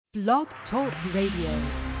Blog Talk Radio.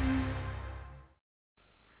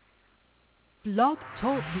 Blog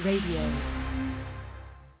Talk Radio.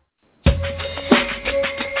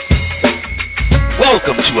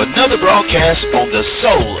 Welcome to another broadcast on the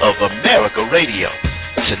Soul of America Radio.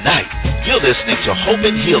 Tonight, you're listening to Hope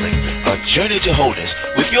and Healing, a journey to wholeness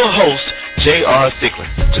with your host, J.R.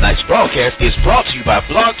 Thicklin. Tonight's broadcast is brought to you by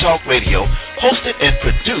Blog Talk Radio, hosted and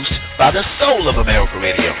produced by the Soul of America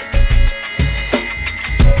Radio.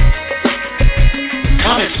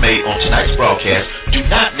 Comments made on tonight's broadcast do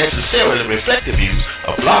not necessarily reflect the views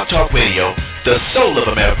of Blog Talk Radio, the Soul of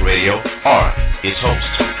America Radio, or its host.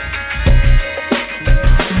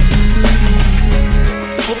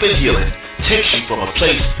 Hope and Healing takes you from a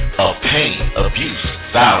place of pain, abuse,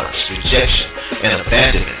 violence, rejection, and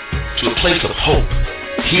abandonment to a place of hope,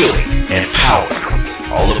 healing, and power.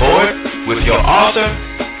 All aboard with your author,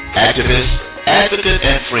 activist, advocate,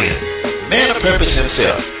 and friend, man of purpose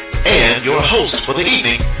himself, and your host for the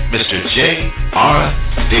evening, Mr. J.R.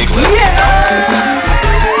 Thicklin. Yeah!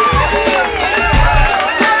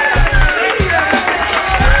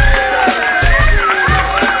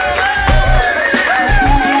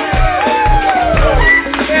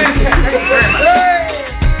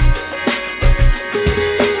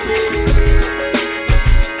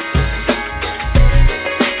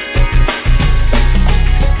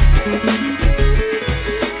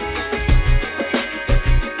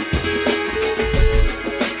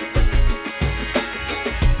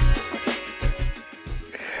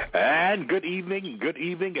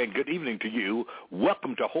 Good evening to you.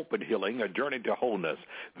 Welcome to Hope and Healing, a journey to wholeness.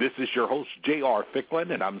 This is your host, J.R.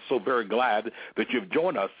 Thicklin, and I'm so very glad that you've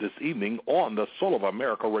joined us this evening on the Soul of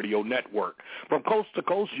America Radio Network. From coast to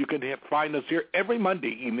coast, you can find us here every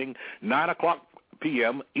Monday evening, 9 o'clock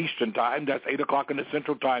p.m. Eastern Time. That's 8 o'clock in the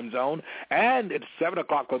Central Time Zone. And it's 7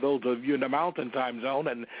 o'clock for those of you in the Mountain Time Zone.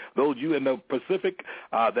 And those of you in the Pacific,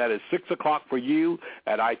 that is 6 o'clock for you.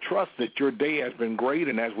 And I trust that your day has been great.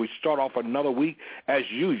 And as we start off another week, as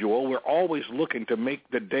usual, we're always looking to make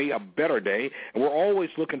the day a better day. And we're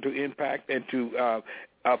always looking to impact and to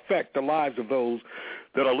affect the lives of those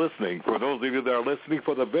that are listening. For those of you that are listening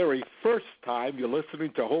for the very first time, you're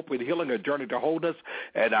listening to Hope and Healing, a journey to wholeness,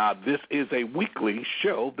 and this is a weekly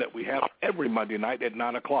show that we have every Monday night at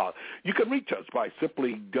 9 o'clock. You can reach us by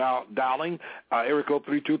simply dialing area code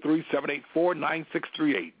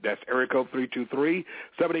 323-784-9638. That's area code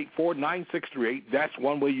 323-784-9638. That's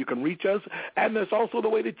one way you can reach us, and there's also the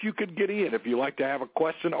way that you could get in if you'd like to have a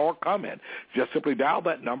question or comment. Just simply dial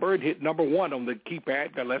that number and hit number 1 on the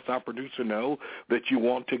keypad that lets our producer know that you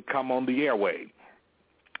want to come on the airway.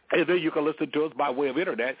 And then you can listen to us by way of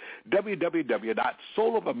internet,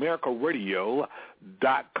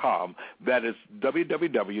 www.soulofamericaradio.com. That is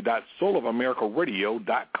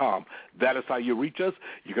www.soulofamericaradio.com. That is how you reach us.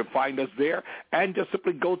 You can find us there. And just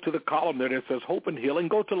simply go to the column there that says Hope and Healing.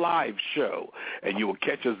 Go to Live Show, and you will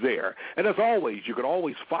catch us there. And as always, you can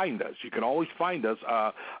always find us. You can always find us in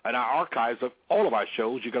our archives of all of our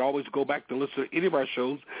shows. You can always go back to listen to any of our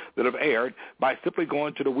shows that have aired by simply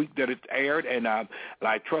going to the week that it's aired. And I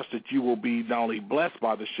trust that you will be not only blessed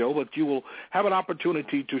by the show, but you will have an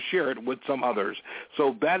opportunity to share it with some others.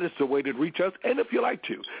 So that is the way to reach us. And if you like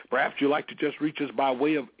to, perhaps you like to just reach us by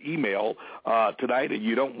way of email tonight, and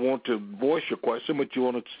you don't want to voice your question, but you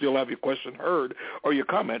want to still have your question heard or your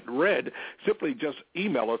comment read, simply just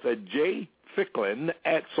email us at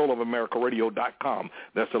jthicklin@soulofamericaradio.com.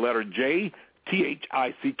 That's the letter J,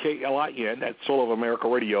 Thicklin at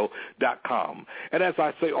soulofamericaradio.com. And as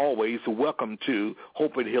I say always, welcome to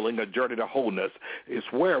Hope and Healing, a journey to wholeness. It's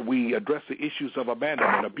where we address the issues of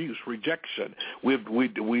abandonment, abuse, rejection. We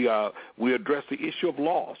address the issue of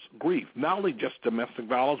loss, grief, not only just domestic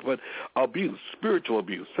violence, but abuse, spiritual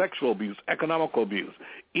abuse, sexual abuse, economical abuse,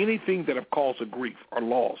 anything that have caused a grief or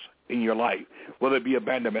loss in your life, whether it be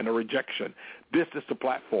abandonment or rejection. This is the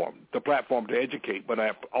platform to educate, but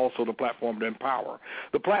also the platform to empower,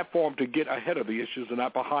 the platform to get ahead of the issues and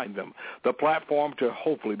not behind them, the platform to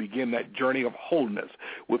hopefully begin that journey of wholeness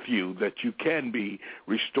with you, that you can be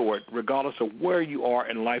restored regardless of where you are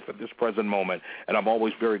in life at this present moment. And I'm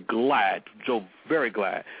always very glad to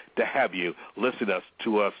have you listen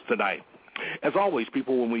to us tonight. As always,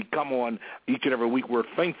 people, when we come on each and every week, we're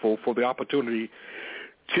thankful for the opportunity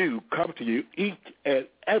to come to you each and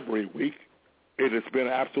every week. It has been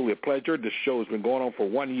absolutely a pleasure. This show has been going on for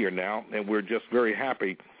 1 year now, and we're just very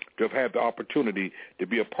happy to have had the opportunity to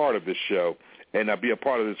be a part of this show and be a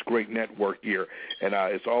part of this great network here. And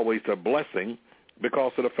it's always a blessing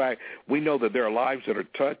because of the fact we know that there are lives that are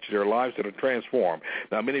touched, there are lives that are transformed.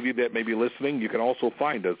 Now, many of you that may be listening, you can also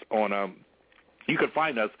find us on You can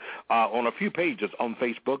find us on a few pages on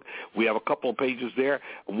Facebook. We have a couple of pages there.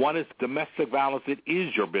 One is Domestic Violence. It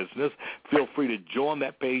is your business. Feel free to join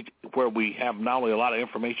that page where we have not only a lot of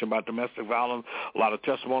information about domestic violence, a lot of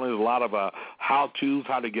testimonies, a lot of how-tos,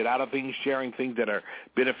 how to get out of things, sharing things that are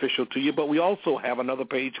beneficial to you. But we also have another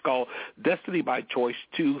page called Destiny by Choice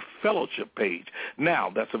 2 Fellowship page.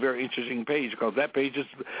 Now, that's a very interesting page because that page is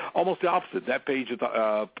almost the opposite. That page is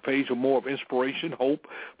a page of more of inspiration, hope,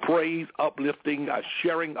 praise, uplifting,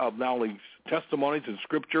 sharing of not only testimonies and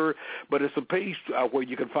scripture, but it's a page where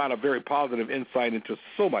you can find a very positive insight into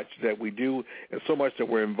so much that we do and so much that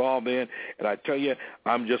we're involved in. And I tell you,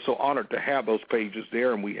 I'm just so honored to have those pages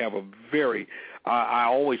there, and we have a very I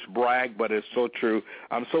always brag, but it's so true.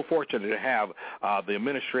 I'm so fortunate to have the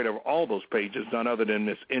administrator of all those pages, none other than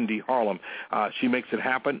Miss Indy Harlem. She makes it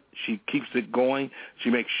happen. She keeps it going. She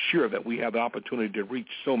makes sure that we have the opportunity to reach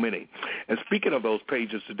so many. And speaking of those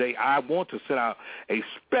pages today, I want to send out a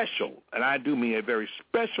special, and I do mean a very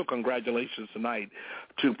special congratulations tonight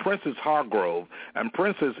to Princess Hargrove. And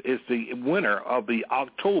Princess is the winner of the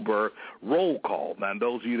October roll call. Now,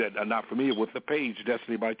 those of you that are not familiar with the page,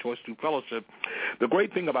 Destiny by Choice 2 Fellowship, the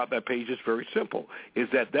great thing about that page is very simple, is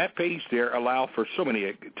that page there allows for so many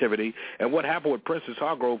activity. And what happened with Princess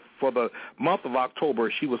Hargrove for the month of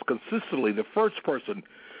October, she was consistently the first person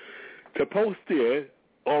to post in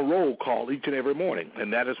on roll call each and every morning,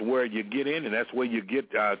 and that is where you get in, and that's where you get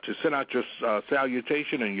to send out your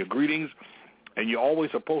salutation and your greetings, and you're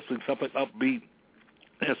always posting something upbeat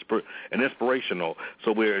and inspirational.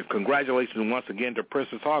 So we're congratulations once again to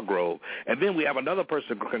Princess Hargrove. And then we have another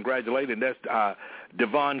person to congratulate, and that's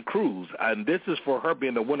Devon Cruz. And this is for her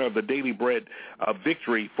being the winner of the Daily Bread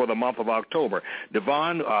victory for the month of October.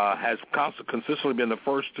 Devon has consistently been the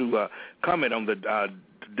first to comment on the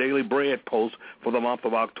Daily Bread post for the month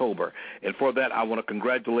of October. And for that, I want to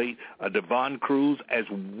congratulate Devon Cruz, as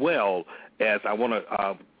well as I want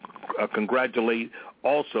to congratulate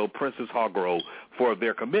also Princess Hargrove for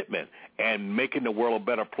their commitment and making the world a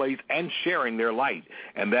better place and sharing their light.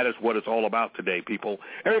 And that is what it's all about today, people.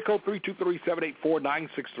 Area code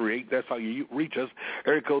 323-784-9638. That's how you reach us.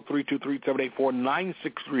 Area code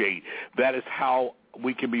 323-784-9638. That is how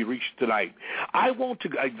we can be reached tonight. I want to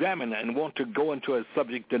examine and want to go into a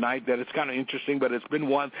subject tonight that is kind of interesting, but it's been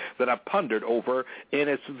one that I've pondered over, and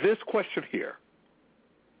it's this question here.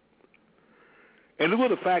 And look at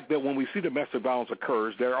the fact that when we see domestic violence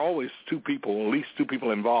occurs, there are always two people, at least two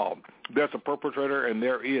people involved. There's a perpetrator and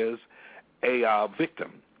there is a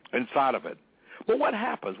victim inside of it. But what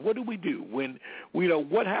happens? What do we do when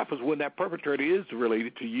what happens when that perpetrator is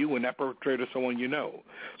related to you and that perpetrator is someone you know?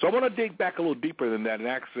 So I want to dig back a little deeper than that and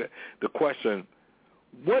ask the question,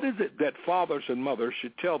 what is it that fathers and mothers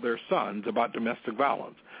should tell their sons about domestic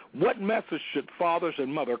violence? What message should fathers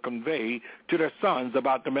and mothers convey to their sons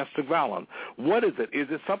about domestic violence? What is it? Is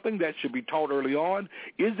it something that should be taught early on?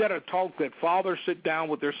 Is that a talk that fathers sit down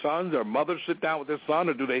with their sons or mothers sit down with their son,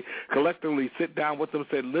 or do they collectively sit down with them and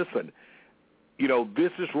say, listen,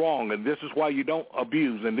 this is wrong, and this is why you don't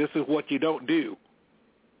abuse, and this is what you don't do?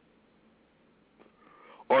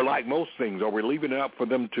 Or like most things, are we leaving it up for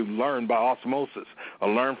them to learn by osmosis or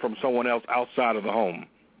learn from someone else outside of the home?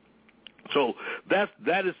 So that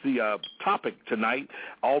is the topic tonight.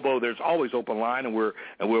 Although there's always open line, and we're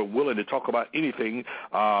willing to talk about anything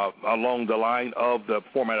along the line of the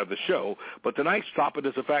format of the show. But tonight's topic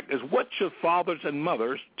is what should fathers and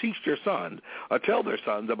mothers teach their sons or tell their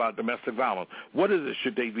sons about domestic violence? What is it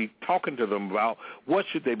should they be talking to them about? What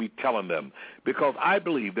should they be telling them? Because I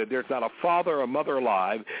believe that there's not a father or mother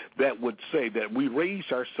alive that would say that we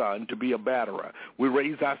raised our son to be a batterer, we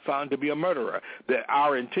raised our son to be a murderer, that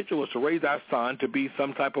our intention was to raise our son to be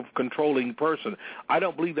some type of controlling person. I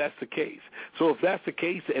don't believe that's the case. So if that's the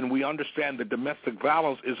case, and we understand that domestic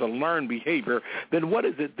violence is a learned behavior, then what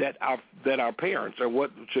is it that our parents, or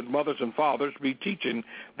what should mothers and fathers be teaching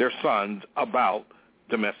their sons about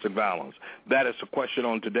domestic violence? That is the question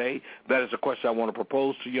on today. That is the question I want to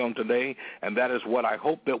propose to you on today, and that is what I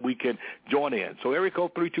hope that we can join in. So area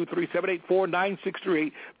code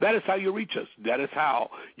 323-784-9638, that is how you reach us. That is how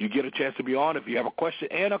you get a chance to be on. If you have a question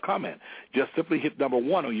and a comment, just simply hit number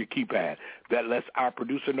 1 on your keypad. That lets our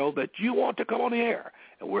producer know that you want to come on the air.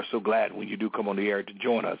 And we're so glad when you do come on the air to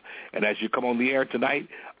join us. And as you come on the air tonight,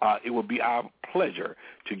 it will be our pleasure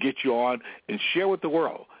to get you on and share with the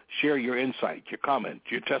world. Share your insight, your comment,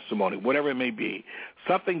 your testimony, whatever it may be.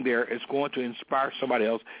 Something there is going to inspire somebody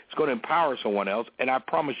else. It's going to empower someone else. And I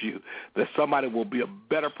promise you that somebody will be a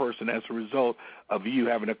better person as a result of you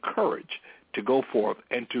having the courage to go forth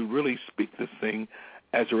and to really speak this thing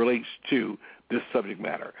as it relates to this subject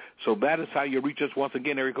matter. So that is how you reach us. Once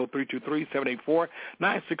again, area code 323-784-9638.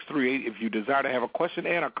 If you desire to have a question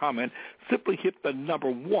and a comment, simply hit the number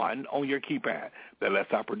 1 on your keypad. That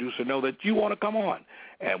lets our producer know that you want to come on,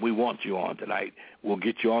 and we want you on tonight. We'll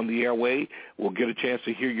get you on the airway. We'll get a chance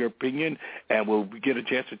to hear your opinion, and we'll get a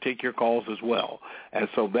chance to take your calls as well. And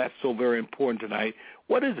so that's so very important tonight.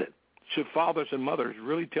 What is it? Should fathers and mothers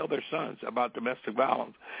really tell their sons about domestic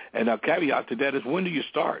violence? And a caveat to that is, when do you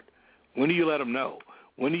start? When do you let them know?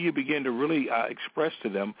 When do you begin to really express to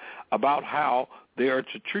them about how they are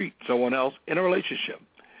to treat someone else in a relationship?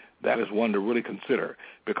 That is one to really consider,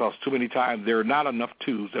 because too many times there are not enough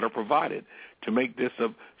tools that are provided to make this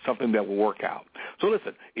something that will work out. So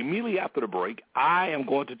listen, immediately after the break, I am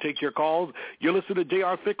going to take your calls. You're listening to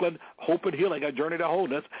J.R. Thicklin, Hope and Healing, A Journey to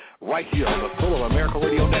Wholeness, right here on the Soul of America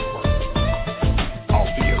Radio Network. I'll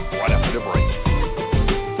see you right after the break.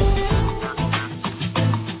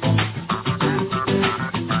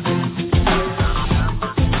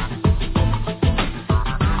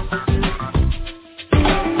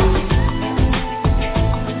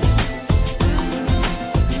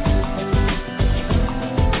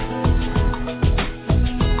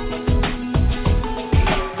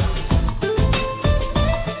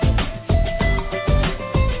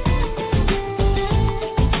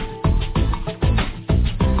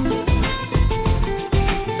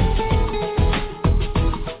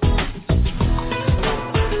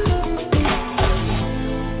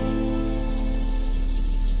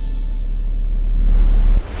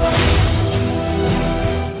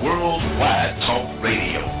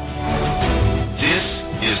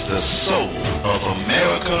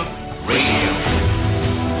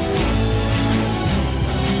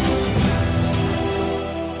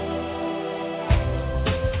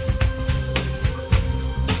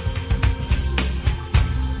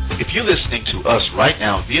 Right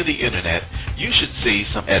now, via the internet, you should see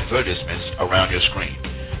some advertisements around your screen.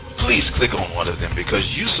 Please click on one of them, because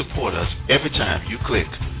you support us every time you click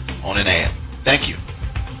on an ad. Thank you.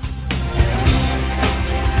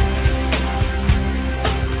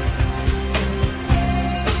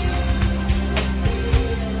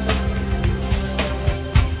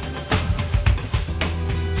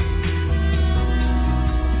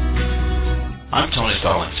 I'm Tony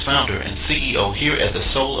Stallings, founder and CEO here at the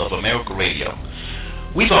Soul of America Radio.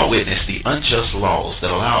 We've all witnessed the unjust laws that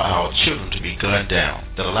allow our children to be gunned down,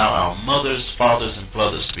 that allow our mothers, fathers, and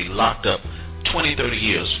brothers to be locked up 20, 30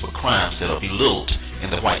 years for crimes that are belittled in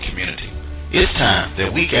the white community. It's time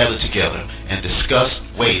that we gather together and discuss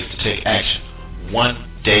ways to take action, one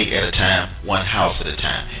day at a time, one house at a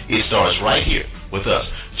time. It starts right here with us.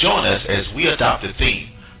 Join us as we adopt the theme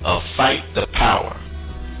of Fight the Power,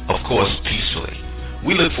 of course, peacefully.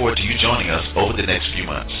 We look forward to you joining us over the next few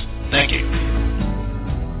months. Thank you.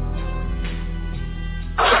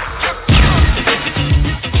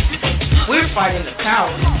 We're fighting the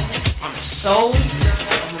power on the Soul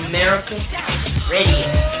of America Radio.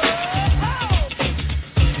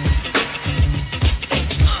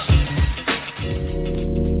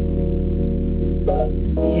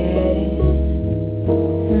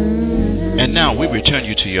 And now we return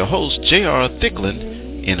you to your host, J.R. Thicklin,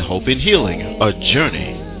 in Hope and Healing, A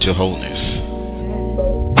Journey to Wholeness.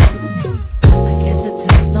 I guess it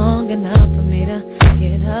took long enough for me to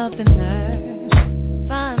get up and learn,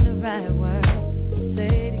 find the right words,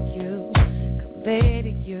 say to you, convey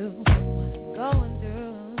to you what I'm going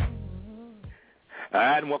through.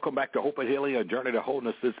 And welcome back to Hope and Healing, A Journey to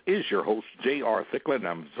Wholeness. This is your host, J.R. Thicklin.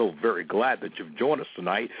 I'm so very glad that you've joined us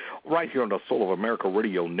tonight right here on the Soul of America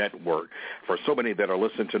Radio Network. For so many that are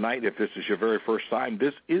listening tonight, if this is your very first time,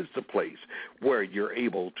 this is the place where you're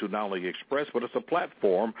able to not only express, but it's a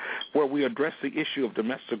platform where we address the issue of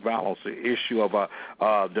domestic violence, the issue of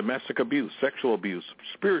domestic abuse, sexual abuse,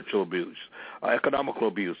 spiritual abuse, economical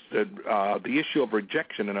abuse, the issue of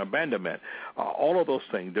rejection and abandonment, all of those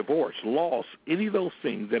things, divorce, loss, any of those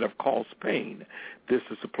things that have caused pain. This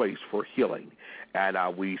is a place for healing. And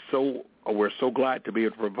we're so glad to be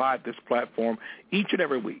able to provide this platform each and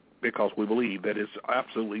every week, because we believe that it's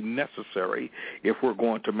absolutely necessary if we're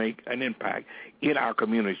going to make an impact in our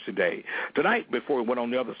communities today. Tonight, before we went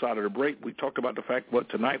on the other side of the break, we talked about the fact that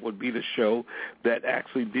tonight would be the show that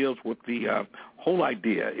actually deals with the whole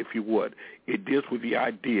idea, if you would. It deals with the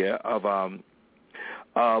idea of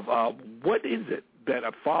what is it that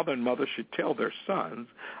a father and mother should tell their sons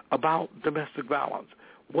about domestic violence.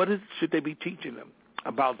 Should they be teaching them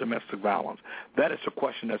about domestic violence? That is a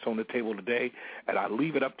question that's on the table today, and I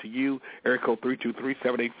leave it up to you, area code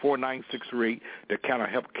 323-784-9638, to kind of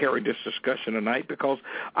help carry this discussion tonight, because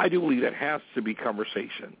I do believe that has to be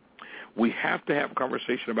conversation. We have to have a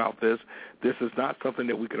conversation about this. This is not something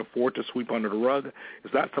that we can afford to sweep under the rug.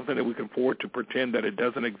 It's not something that we can afford to pretend that it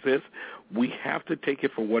doesn't exist. We have to take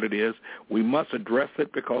it for what it is. We must address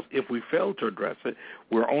it, because if we fail to address it,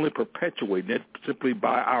 we're only perpetuating it simply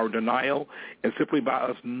by our denial and simply by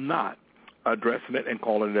us not addressing it and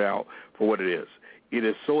calling it out for what it is. It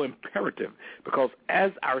is so imperative, because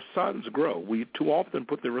as our sons grow, we too often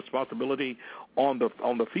put the responsibility on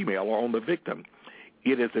the female or on the victim.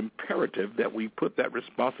 It is imperative that we put that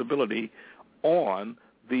responsibility on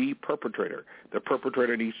the perpetrator. The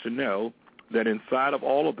perpetrator needs to know that inside of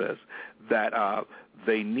all of this, that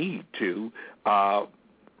they need to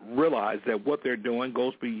realize that what they're doing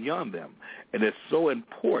goes beyond them. And it's so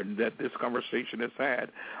important that this conversation is had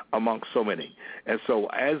amongst so many. And so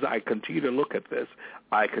as I continue to look at this,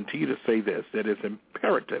 I continue to say this, that it's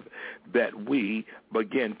imperative that we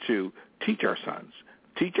begin to teach our sons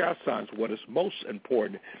what is most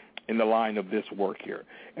important in the line of this work here.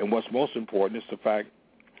 And what's most important is the fact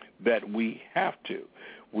that we have to,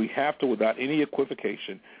 without any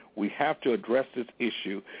equivocation, we have to address this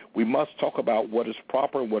issue. We must talk about what is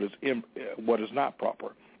proper and what is not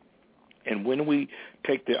proper. And when we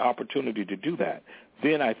take the opportunity to do that,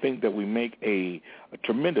 then I think that we make a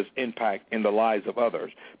tremendous impact in the lives of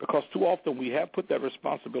others, because too often we have put that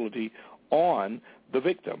responsibility on the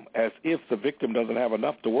victim, as if the victim doesn't have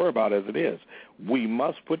enough to worry about as it is. We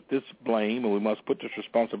must put this blame, and we must put this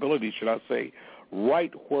responsibility, should I say,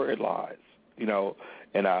 right where it lies,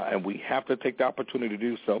 and we have to take the opportunity to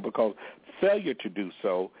do so, because failure to do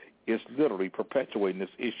so is literally perpetuating this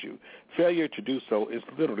issue. Failure to do so is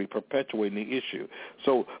literally perpetuating the issue.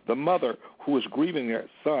 So the mother who is grieving their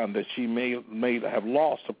son that she may have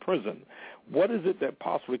lost to prison, what is it that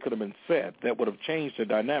possibly could have been said that would have changed the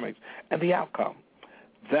dynamics and the outcome?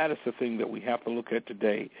 That is the thing that we have to look at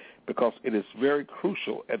today, because it is very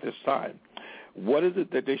crucial at this time. What is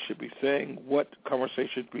it that they should be saying? What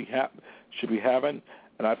conversations should be having?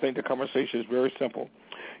 And I think the conversation is very simple.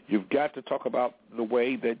 You've got to talk about the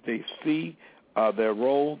way that they see their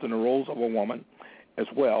roles and the roles of a woman, as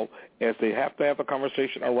well as they have to have a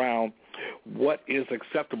conversation around what is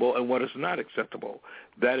acceptable and what is not acceptable.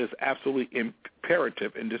 That is absolutely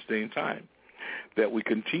imperative in this day and time, that we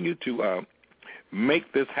continue to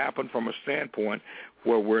make this happen from a standpoint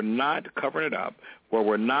where we're not covering it up, where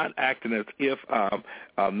we're not acting as if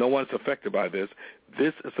no one's affected by this.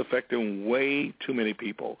 This is affecting way too many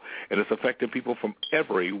people, and it's affecting people from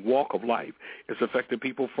every walk of life. It's affecting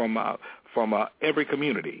people from every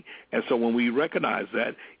community. And so when we recognize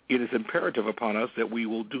that, it is imperative upon us that we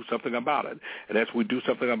will do something about it. And as we do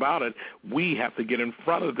something about it, we have to get in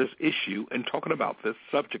front of this issue and talking about this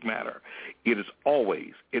subject matter. It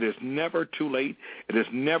is never too late. It is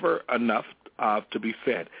never enough to be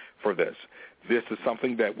said for this. This is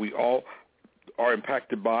something that we all are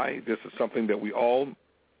impacted by. This is something that we all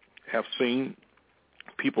have seen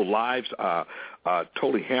people's lives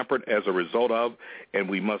totally hampered as a result of, and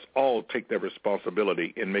we must all take that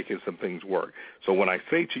responsibility in making some things work. So when I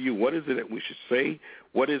say to you, what is it that we should say?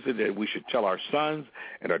 What is it that we should tell our sons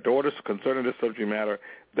and our daughters concerning this subject matter?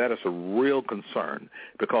 That is a real concern,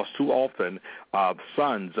 because too often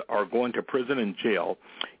sons are going to prison and jail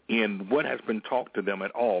in what has been talked to them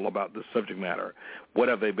at all about this subject matter. What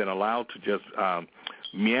have they been allowed to just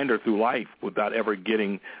meander through life without ever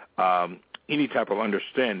getting any type of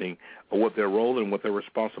understanding of what their role and what their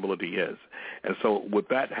responsibility is? And so with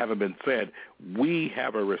that having been said, we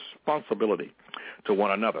have a responsibility to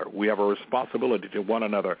one another. We have a responsibility to one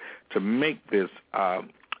another to make this a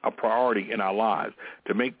priority in our lives,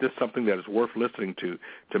 to make this something that is worth listening to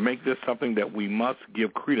make this something that we must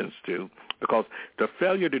give credence to, because the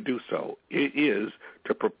failure to do so, it is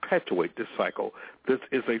to perpetuate this cycle. This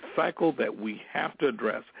is a cycle that we have to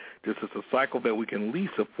address. This is a cycle that we can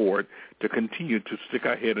least afford to continue to stick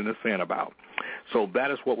our head in the sand about. So that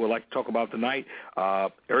is what we'd like to talk about tonight.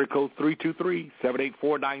 Area code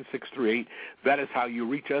 323-784-9638. That is how you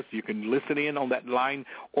reach us. You can listen in on that line,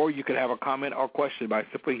 or you can have a comment or question by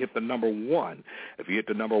simply hit the number 1. If you hit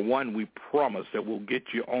the number 1, we promise that we'll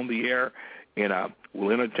get you on the air, and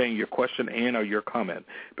we'll entertain your question and or your comment,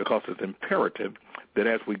 because it's imperative that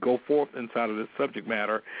as we go forth inside of this subject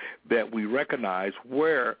matter, that we recognize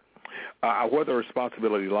where the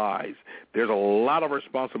responsibility lies. There's a lot of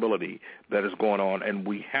responsibility that is going on, and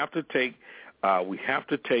we have to take,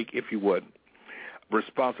 if you would,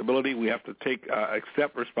 responsibility. We have to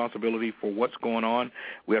accept responsibility for what's going on.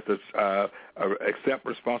 We have to accept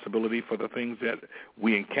responsibility for the things that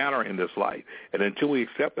we encounter in this life. And until we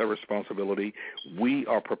accept that responsibility, we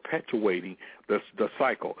are perpetuating the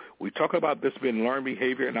cycle. We talk about this being learned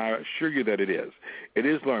behavior, and I assure you that it is. It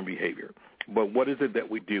is learned behavior. But what is it that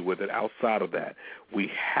we do with it outside of that? We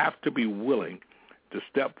have to be willing to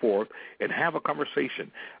step forth and have a conversation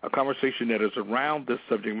that is around this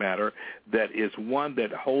subject matter, that is one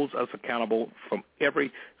that holds us accountable from every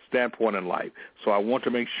standpoint in life. So I want to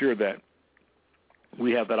make sure that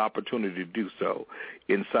we have that opportunity to do so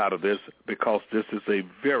inside of this, because this is a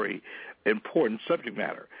very important subject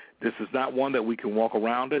matter. This is not one that we can walk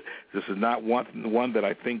around it. This is not one that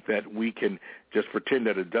I think that we can just pretend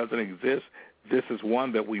that it doesn't exist. This is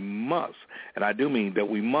one that we must, and I do mean that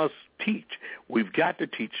we must teach. We've got to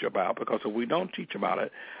teach about, because if we don't teach about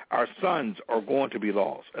it, our sons are going to be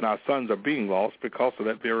lost, and our sons are being lost because of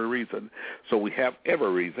that very reason. So we have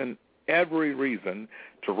every reason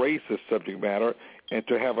to raise this subject matter and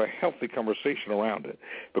to have a healthy conversation around it,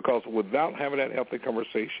 because without having that healthy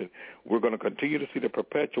conversation, we're going to continue to see the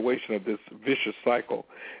perpetuation of this vicious cycle.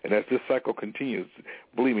 And as this cycle continues,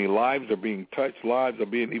 believe me, lives are being touched, lives are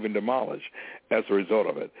being even demolished as a result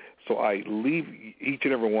of it. So I leave each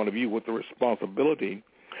and every one of you with the responsibility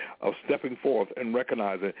of stepping forth and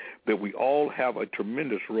recognizing that we all have a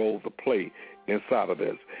tremendous role to play inside of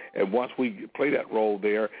this. And once we play that role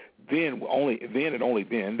there, then and only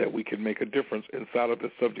then that we can make a difference inside of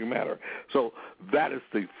this subject matter. So that is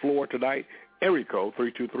the floor tonight. Area code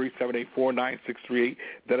 323-784-9638.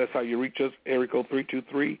 That is how you reach us. Area code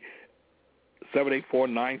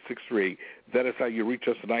 323-784-9638. That is how you reach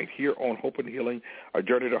us tonight here on Hope and Healing, A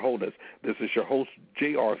Journey to Wholeness. This is your host,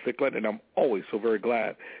 J.R. Thicklin, and I'm always so very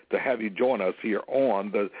glad to have you join us here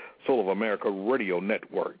on the Soul of America Radio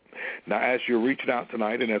Network. Now, as you're reaching out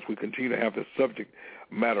tonight and as we continue to have this subject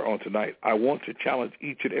matter on tonight, I want to challenge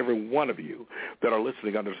each and every one of you that are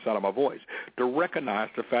listening under the sound of my voice to recognize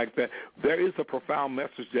the fact that there is a profound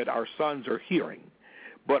message that our sons are hearing.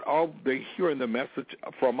 But are they hearing the message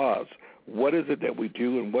from us? What is it that we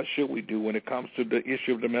do, and what should we do when it comes to the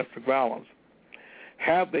issue of domestic violence?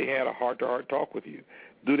 Have they had a heart-to-heart talk with you?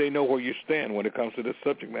 Do they know where you stand when it comes to this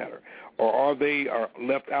subject matter? Or are they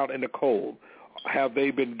left out in the cold? Have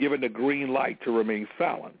they been given the green light to remain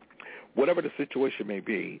silent? Whatever the situation may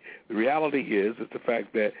be, the reality is the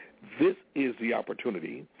fact that this is the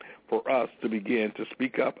opportunity for us to begin to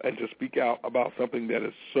speak up and to speak out about something that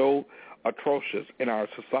is so atrocious in our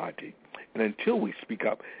society. And until we speak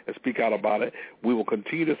up and speak out about it, we will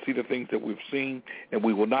continue to see the things that we've seen, and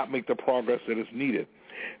we will not make the progress that is needed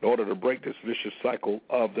in order to break this vicious cycle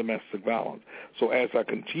of domestic violence. So as I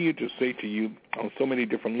continue to say to you on so many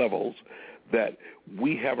different levels that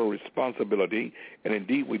we have a responsibility, and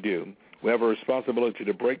indeed we do. We have a responsibility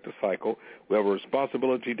to break the cycle. We have a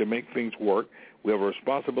responsibility to make things work. We have a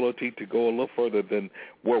responsibility to go a little further than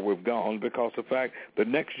where we've gone, because the fact the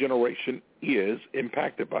next generation is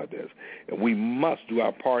impacted by this. And we must do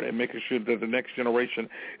our part in making sure that the next generation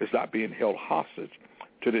is not being held hostage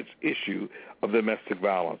to this issue of domestic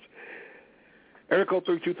violence. Area code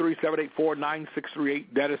 323-784-9638.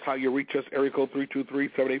 That is how you reach us. Area code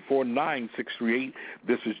 323-784-9638.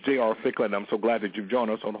 This is J.R. Thicklin. I'm so glad that you've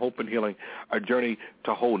joined us on Hope and Healing, A Journey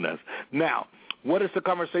to Wholeness. Now, what is the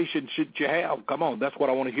conversation should you have? Come on, that's what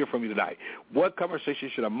I want to hear from you tonight. What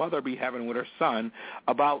conversation should a mother be having with her son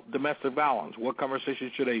about domestic violence? What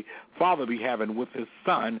conversation should a father be having with his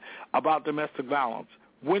son about domestic violence?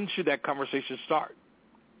 When should that conversation start?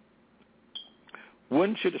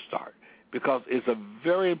 When should it start? Because it's a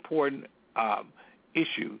very important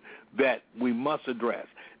issue that we must address.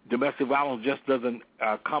 Domestic violence just doesn't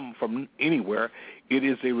come from anywhere. It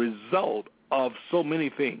is a result of so many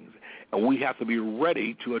things, and we have to be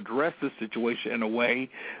ready to address this situation in a way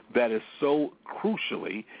that is so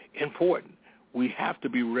crucially important. We have to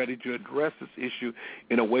be ready to address this issue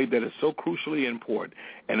in a way that is so crucially important,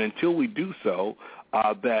 and until we do so,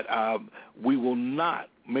 we will not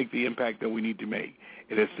make the impact that we need to make.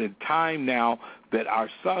 It is in time now that our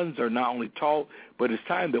sons are not only taught, but it's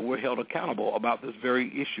time that we're held accountable about this very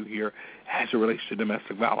issue here as it relates to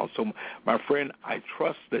domestic violence. So, my friend, I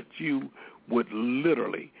trust that you would lend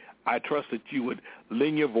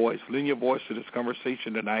your voice to this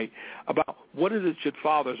conversation tonight about what is it should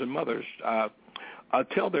fathers and mothers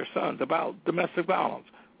tell their sons about domestic violence.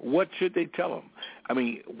 What should they tell them? I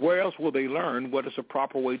mean, where else will they learn what is the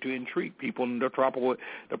proper way to entreat people and the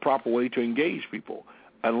proper way to engage people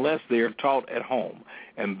unless they are taught at home?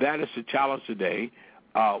 And that is the challenge today.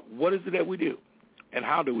 What is it that we do, and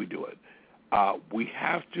how do we do it? we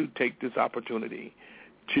have to take this opportunity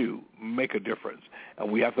to make a difference.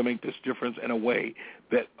 And we have to make this difference in a way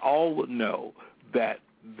that all would know that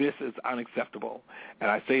this is unacceptable.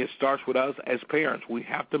 And I say it starts with us as parents. We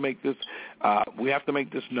have to make this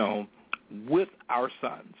known with our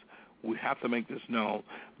sons. We have to make this known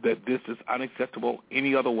that this is unacceptable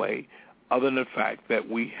any other way other than the fact that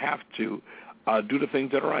we have to do the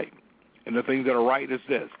things that are right. And the things that are right is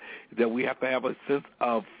this, that we have to have a sense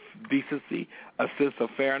of decency, a sense of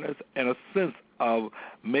fairness, and a sense of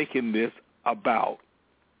making this about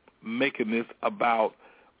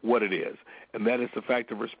what it is. And that is the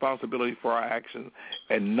fact of responsibility for our actions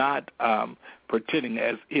and not pretending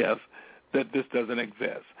as if that this doesn't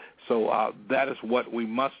exist. So that is what we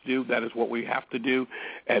must do. That is what we have to do,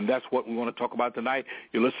 and that's what we want to talk about tonight.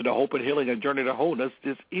 You listen to Hope and Healing, A Journey to Wholeness.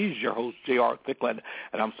 This is your host, J.R. Thicklin,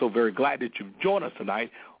 and I'm so very glad that you've joined us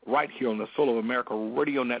tonight right here on the Soul of America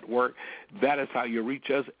Radio Network. That is how you reach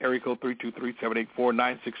us, area code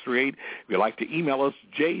 323-784-9638. If you'd like to email us,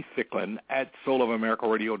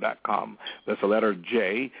 jthicklin@soulamericaradio.com. That's the letter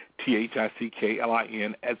J,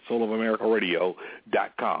 Thicklin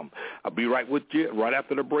 @soulamericaradio.com. I'll be right with you right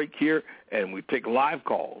after the break here, and we take live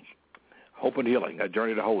calls. Hope and Healing, A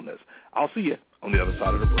Journey to Wholeness. I'll see you on the other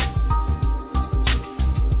side of the break.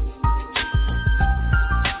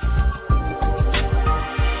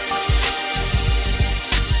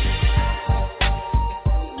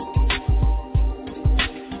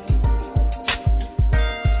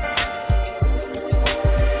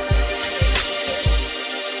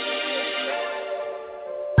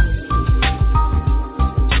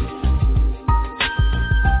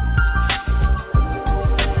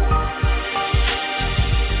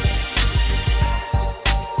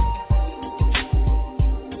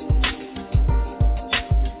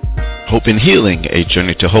 Hope and Healing, A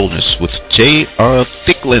Journey to Wholeness with J.R.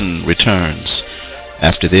 Thicklin returns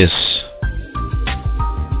after this.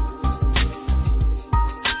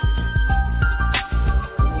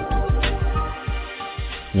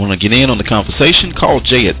 Want to get in on the conversation? Call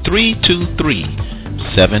Jay at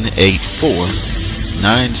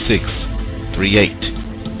 323-784-9638.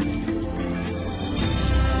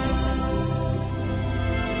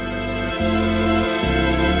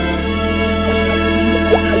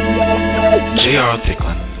 J.R.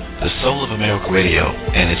 Thicklin, the Soul of America Radio,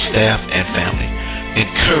 and its staff and family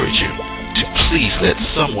encourage you to please let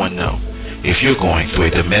someone know if you're going through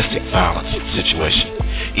a domestic violence situation.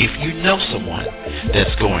 If you know someone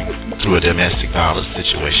that's going through a domestic violence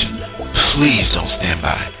situation, please don't stand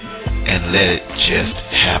by and let it just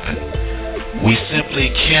happen. We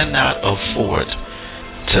simply cannot afford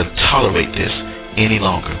to tolerate this any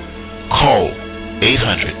longer. Call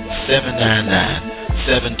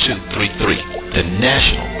 800-799-7233, the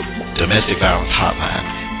National Domestic Violence Hotline,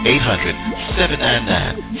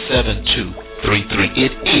 800-799-7233.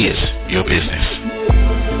 It is your business.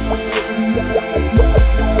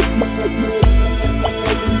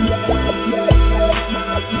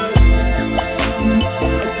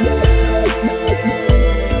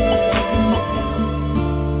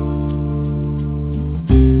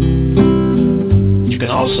 You can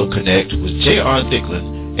also connect with J.R.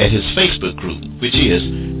 Thicklin at his Facebook group, which is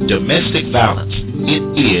Domestic Violence. It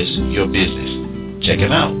is your business. Check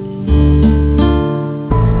him out.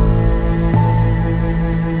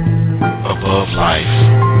 Above life,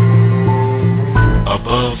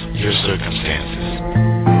 above your circumstances,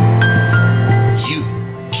 you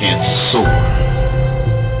can soar.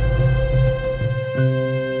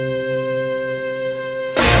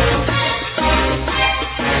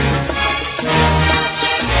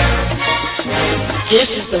 This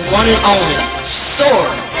is the one and only Soar.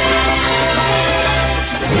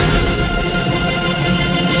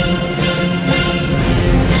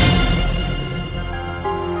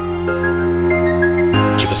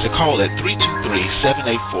 Give us a call at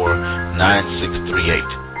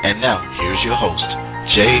 323-784-9638. And now, here's your host,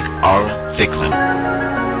 J.R. Thicklin.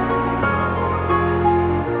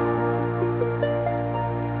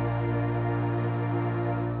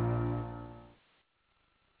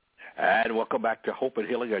 And welcome back to Hope and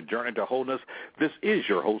Healing, A Journey to Wholeness. This is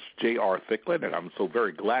your host, J.R. Thicklin, and I'm so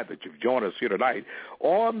very glad that you've joined us here tonight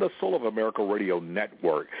on the Soul of America Radio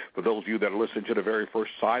Network. For those of you that are listening to the very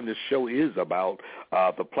first time, this show is about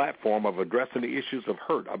the platform of addressing the issues of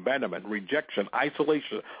hurt, abandonment, rejection,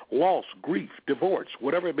 isolation, loss, grief, divorce,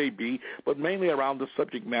 whatever it may be, but mainly around the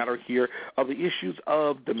subject matter here of the issues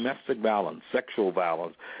of domestic violence, sexual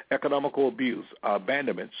violence, economical abuse,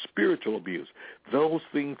 abandonment, spiritual abuse, those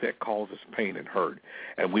things that cause causes pain and hurt.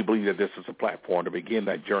 And we believe that this is a platform to begin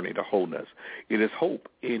that journey to wholeness. It is hope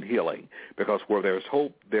in healing, because where there is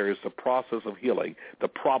hope, there is the process of healing, the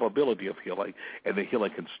probability of healing, and the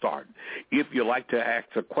healing can start. If you'd like to ask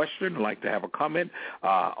a question, like to have a comment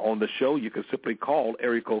on the show, you can simply call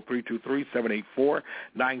area code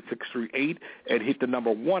 323-784-9638 and hit the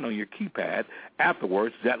number 1 on your keypad.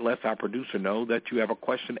 Afterwards, that lets our producer know that you have a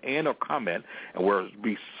question and a comment, and we'll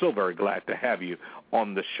be so very glad to have you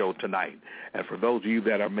on the show tonight. And for those of you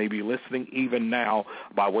that are maybe listening even now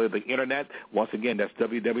by way of the Internet, once again, that's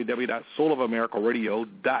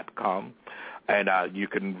www.soulofamerica.radio.com. And you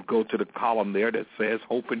can go to the column there that says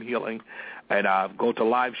Hope and Healing and go to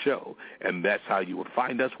live show. And that's how you will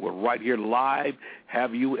find us. We're right here live,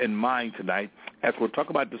 have you in mind tonight as we'll talk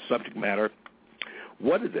about the subject matter.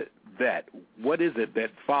 What is it that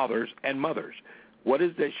fathers and mothers, what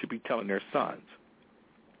is they should be telling their sons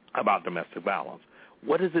about domestic violence?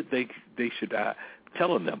 What is it they should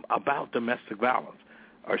telling them about domestic violence?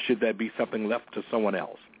 Or should that be something left to someone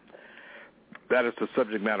else? That is the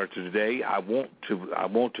subject matter to today. I want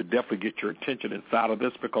to definitely get your attention inside of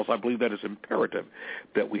this, because I believe that it's imperative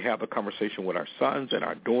that we have a conversation with our sons and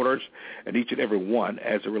our daughters and each and every one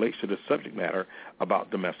as it relates to the subject matter about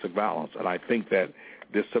domestic violence. And I think that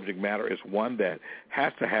this subject matter is one that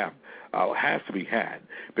has to be had,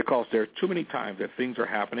 because there are too many times that things are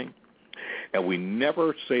happening and we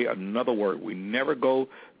never say another word. We never go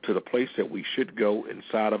to the place that we should go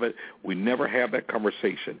inside of it. We never have that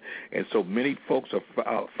conversation. And so many folks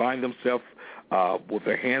find themselves with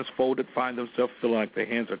their hands folded, find themselves feeling like their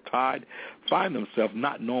hands are tied, find themselves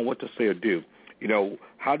not knowing what to say or do. You know,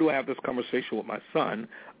 how do I have this conversation with my son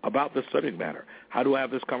about this subject matter? How do I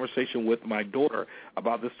have this conversation with my daughter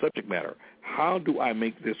about this subject matter? How do I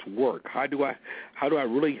make this work? How do I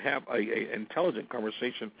really have a intelligent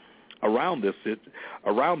conversation around this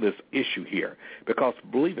issue here? Because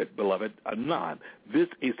believe it, beloved, or not, this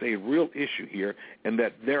is a real issue here, and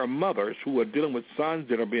that there are mothers who are dealing with sons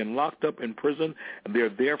that are being locked up in prison, and they're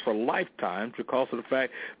there for lifetimes because of the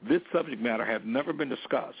fact this subject matter has never been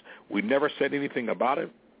discussed. We never said anything about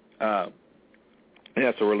it. And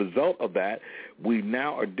as a result of that, we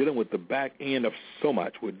now are dealing with the back end of so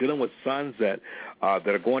much. We're dealing with sons that are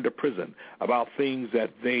going to prison about things that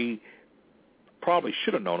they probably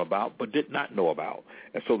should have known about but did not know about.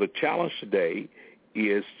 And so the challenge today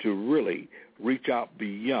is to really reach out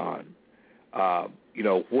beyond,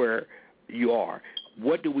 where you are.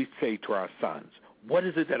 What do we say to our sons? What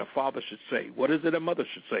is it that a father should say? What is it a mother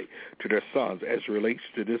should say to their sons as it relates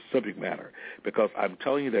to this subject matter? Because I'm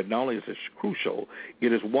telling you that not only is it crucial,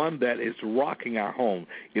 it is one that is rocking our home.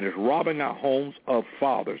 It is robbing our homes of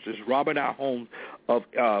fathers. It's robbing our homes of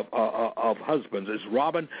husbands. It's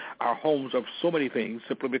robbing our homes of so many things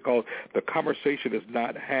simply because the conversation is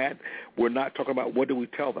not had. We're not talking about what do we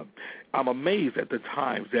tell them. I'm amazed at the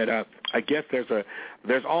times that I guess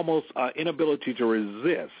there's almost inability to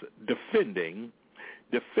resist defending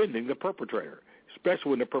the perpetrator, especially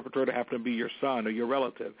when the perpetrator happens to be your son or your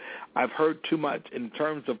relative. I've heard too much in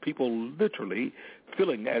terms of people literally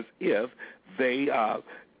feeling as if they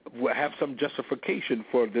have some justification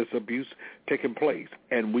for this abuse taking place,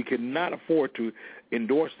 and we cannot afford to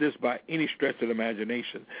endorse this by any stretch of the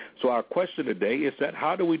imagination. So our question today is that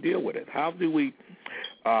how do we deal with it? How do we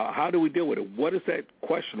deal with it? What is that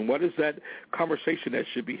question? What is that conversation that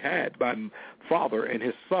should be had by father and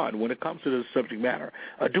his son when it comes to this subject matter?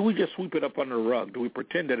 Do we just sweep it up under the rug? Do we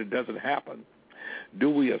pretend that it doesn't happen? Do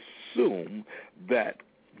we assume that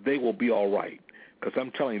they will be all right? Because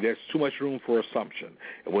I'm telling you, there's too much room for assumption.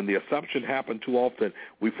 And when the assumption happens too often,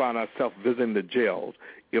 we find ourselves visiting the jails,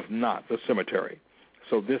 if not the cemetery.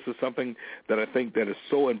 So this is something that I think that is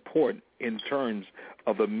so important in terms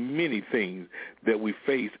of the many things that we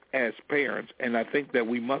face as parents. And I think that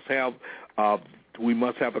we must have a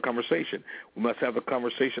conversation. We must have a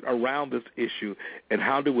conversation around this issue and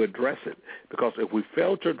how do we address it. Because if we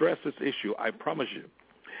fail to address this issue, I promise you,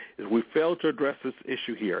 if we fail to address this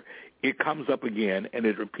issue here, it comes up again and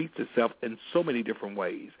it repeats itself in so many different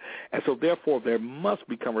ways. And so therefore there must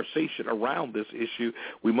be conversation around this issue.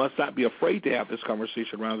 We must not be afraid to have this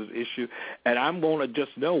conversation around this issue. And I'm going to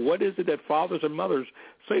just know, what is it that fathers and mothers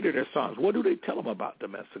say to their sons? What do they tell them about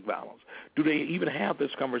domestic violence? Do they even have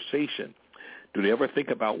this conversation? Do they ever think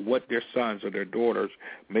about what their sons or their daughters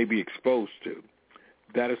may be exposed to?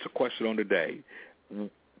 That is the question on the day.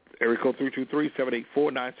 Area code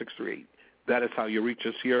 323-784-9638. That is how you reach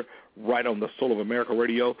us here right on the Soul of America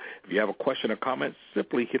Radio. If you have a question or comment,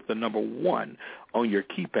 simply hit the number 1 on your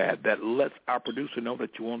keypad. That lets our producer know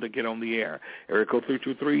that you want to get on the air. Area code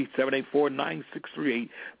 323-784-9638.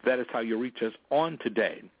 That is how you reach us on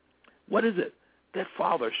today. What is it that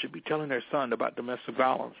fathers should be telling their son about domestic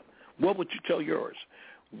violence? What would you tell yours?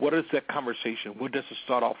 What is that conversation? What does it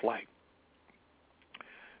start off like?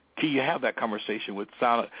 Can you have that conversation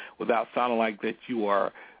without sounding like that you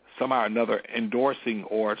are somehow or another endorsing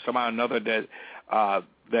or somehow or another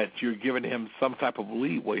that you're giving him some type of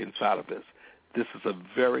leeway inside of this? This is a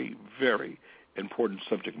very, very important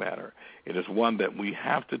subject matter. It is one that we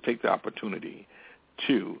have to take the opportunity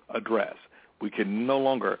to address. We can no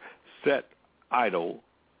longer sit idle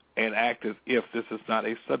and act as if this is not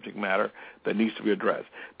a subject matter that needs to be addressed.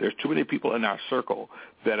 There's too many people in our circle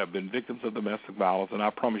that have been victims of domestic violence, and I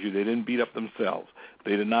promise you they didn't beat up themselves.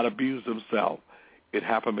 They did not abuse themselves. It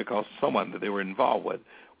happened because someone that they were involved with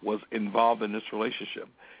was involved in this relationship,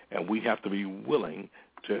 and we have to be willing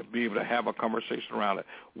to be able to have a conversation around it.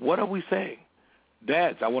 What are we saying?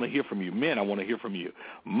 Dads, I want to hear from you. Men, I want to hear from you.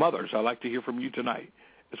 Mothers, I'd like to hear from you tonight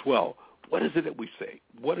as well. What is it that we say?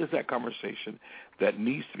 What is that conversation that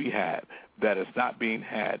needs to be had that is not being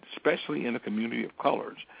had, especially in the community of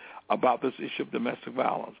colors, about this issue of domestic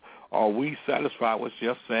violence? Are we satisfied with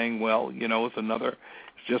just saying, well, you know, it's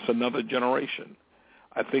just another generation?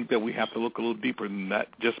 I think that we have to look a little deeper than that,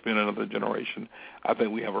 just being another generation. I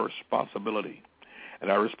think we have a responsibility,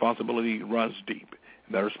 and our responsibility runs deep.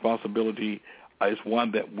 And that responsibility is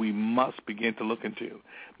one that we must begin to look into.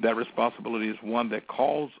 That responsibility is one that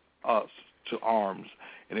calls us to arms,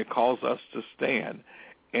 and it calls us to stand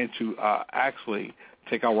and to actually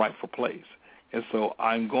take our rightful place. And so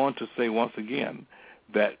I'm going to say once again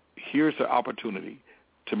that here's the opportunity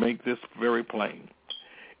to make this very plain,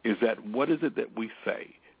 is that what is it that we say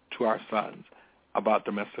to our sons about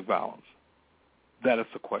domestic violence? That is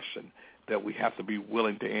the question that we have to be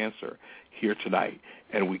willing to answer here tonight,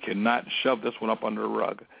 and we cannot shove this one up under the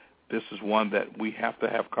rug. This is one that we have to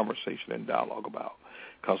have conversation and dialogue about,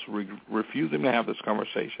 because refusing to have this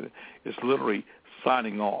conversation is literally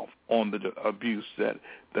signing off on the abuse that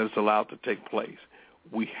is allowed to take place.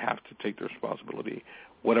 We have to take the responsibility.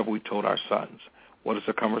 What have we told our sons? What is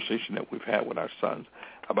the conversation that we've had with our sons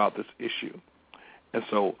about this issue? And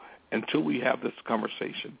so until we have this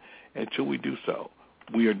conversation, until we do so,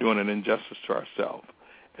 we are doing an injustice to ourselves.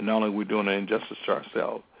 And not only are we doing an injustice to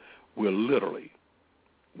ourselves, we are literally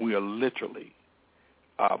putting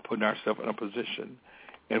ourselves in a position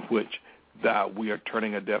in which we are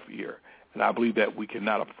turning a deaf ear. And I believe that we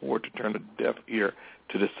cannot afford to turn a deaf ear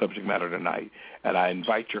to this subject matter tonight. And I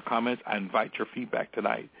invite your comments, I invite your feedback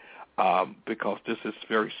tonight, because this is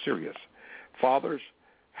very serious. Fathers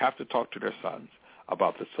have to talk to their sons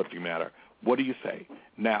about this subject matter. What do you say?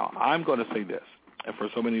 Now, I'm going to say this, and for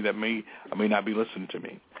so many that may not be listening to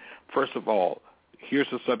me. First of all, here's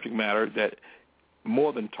the subject matter that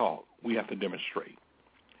more than talk, we have to demonstrate.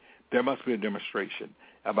 There must be a demonstration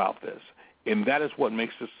about this. And that is what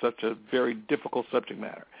makes this such a very difficult subject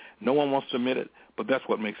matter. No one wants to admit it, but that's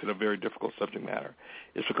what makes it a very difficult subject matter.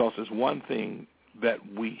 It's because there's one thing that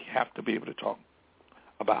we have to be able to talk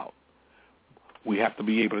about. We have to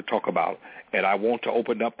be able to talk about. And I want to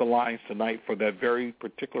open up the lines tonight for that very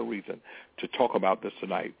particular reason, to talk about this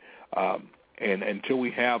tonight. And until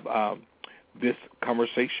we have this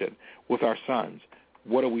conversation with our sons,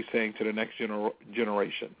 what are we saying to the next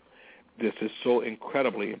generation? This is so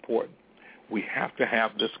incredibly important. We have to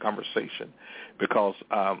have this conversation, because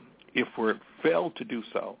if we fail to do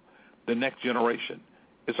so, the next generation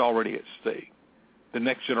is already at stake. The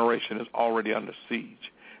next generation is already under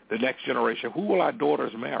siege. The next generation, who will our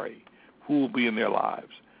daughters marry? Who will be in their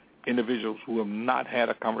lives? Individuals who have not had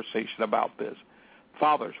a conversation about this.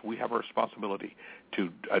 Fathers, we have a responsibility to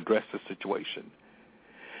address the situation.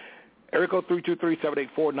 Area code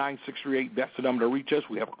 323-784-9638. That's the number to reach us.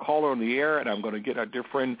 We have a caller on the air, and I'm going to get our dear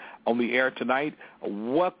friend on the air tonight.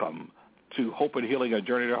 Welcome to Hope and Healing, a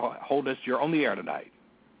Journey to Wholeness. You're on the air tonight.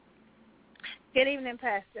 Good evening,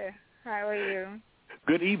 Pastor. How are you?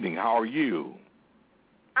 Good evening. How are you?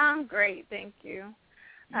 I'm great, thank you.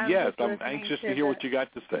 Yes, I'm anxious to hear what you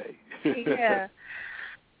got to say. Yeah.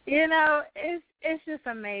 You know, it's just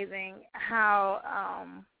amazing how,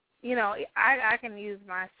 I can use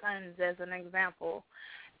my sons as an example.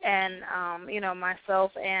 And,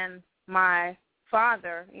 myself and my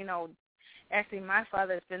father, actually my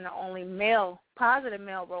father has been the only positive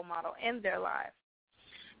male role model in their lives.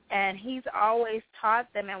 And he's always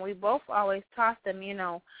taught them, and we both always taught them, you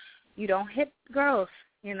don't hit girls.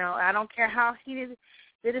 I don't care how heated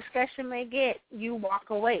the discussion may get, you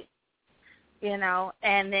walk away.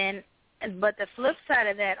 And then, but the flip side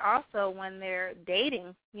of that also, when they're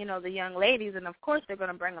dating, the young ladies, and of course they're going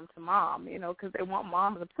to bring them to mom, because they want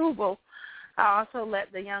mom's approval. I also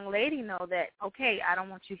let the young lady know that, okay, I don't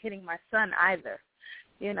want you hitting my son either.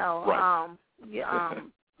 Right.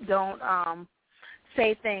 Don't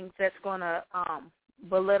say things that's going to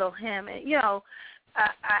belittle him. And,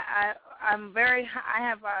 I'm very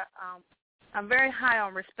high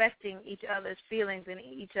on respecting each other's feelings and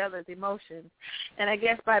each other's emotions. And I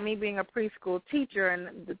guess by me being a preschool teacher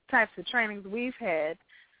and the types of trainings we've had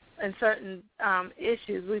in certain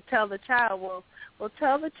issues, we tell the child,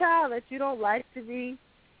 tell the child that you don't like to be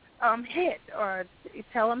hit, or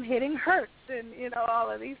tell them hitting hurts, and,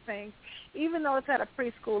 all of these things, even though it's at a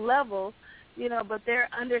preschool level, but they're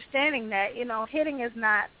understanding that, hitting is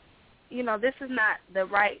not, this is not the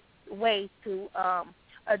right way to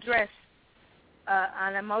address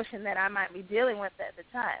an emotion that I might be dealing with at the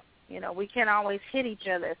time. We can't always hit each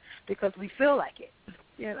other because we feel like it.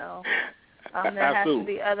 There has to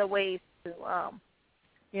be other ways to,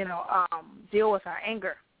 deal with our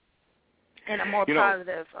anger in a more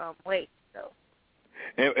positive way. So.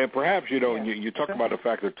 And perhaps, you talk about the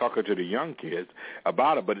fact that talking to the young kids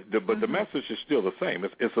about it, but the message is still the same.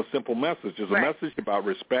 It's a simple message. It's a message about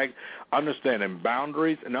respect, understanding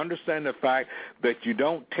boundaries, and understanding the fact that you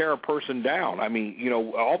don't tear a person down. I mean,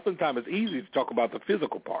 oftentimes it's easy to talk about the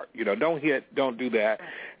physical part. Don't hit, don't do that.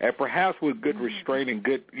 And perhaps with good restraint and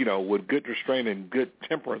good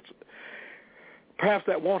temperance, perhaps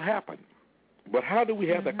that won't happen. But how do we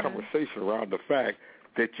have that conversation around the fact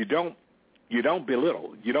that you don't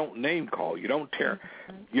belittle, you don't name call, you don't tear,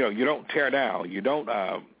 you don't tear down, you don't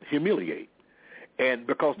humiliate, and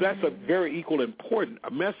because that's a very equal important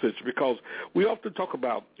message, because we often talk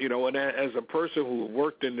about, and as a person who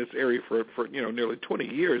worked in this area for nearly 20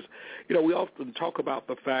 years, we often talk about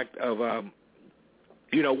the fact of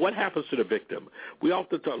what happens to the victim. We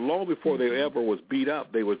often talk, long before they ever was beat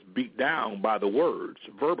up, they was beat down by the words,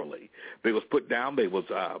 verbally. They was put down. They were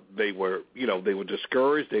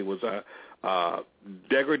discouraged. They was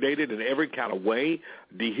degraded in every kind of way,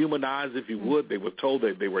 dehumanized, if you would. They were told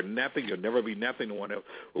that they were nothing. You'll never be nothing. No one else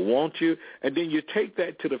will want you. And then you take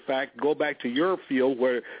that to the fact, go back to your field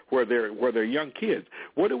where they're young kids.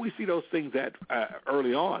 Where do we see those things at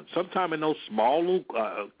early on? Sometime in those small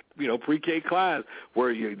little pre-K class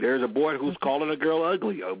where there's a boy who's calling a girl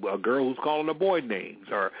ugly, a girl who's calling a boy names,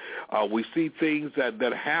 or we see things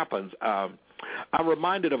that happens. I'm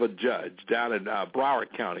reminded of a judge down in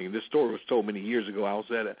Broward County, and this story was told many years ago. I was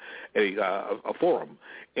at a forum,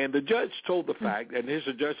 and the judge told the fact, and here's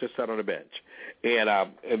a judge that sat on a bench,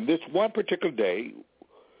 and this one particular day,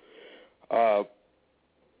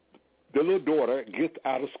 the little daughter gets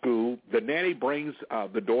out of school. The nanny brings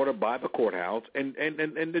the daughter by the courthouse, and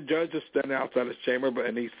the judge is standing outside his chamber,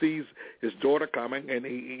 and he sees his daughter coming, and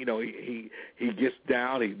he gets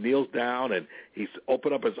down, he kneels down, and he's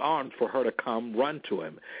opened up his arms for her to come run to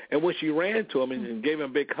him. And when she ran to him and gave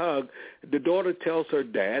him a big hug, the daughter tells her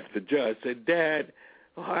dad, the judge, said, "Dad,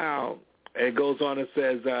 wow," and goes on and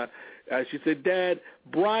says, she said, "Dad,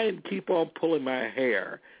 Brian keep on pulling my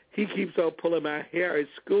hair. He keeps on pulling my hair at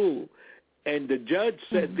school." And the judge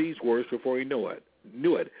said these words before he knew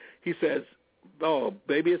it. He says, "Oh,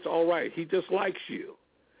 baby, it's all right. He just likes you."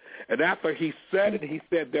 And after he said it, he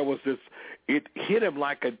said there was this. It hit him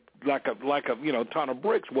like a ton of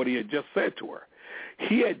bricks what he had just said to her.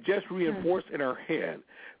 He had just reinforced in her head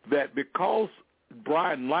that because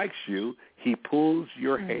Brian likes you, he pulls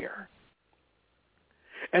your hair.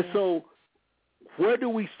 And so, where do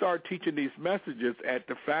we start teaching these messages at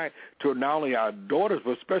the fact to not only our daughters,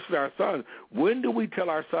 but especially our sons? When do we tell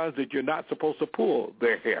our sons that you're not supposed to pull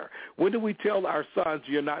their hair? When do we tell our sons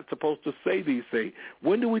you're not supposed to say these things?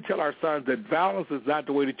 When do we tell our sons that violence is not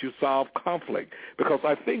the way that you solve conflict? Because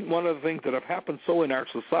I think one of the things that have happened so in our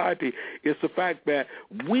society is the fact that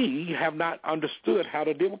we have not understood how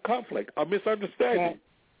to deal with conflict, or misunderstanding.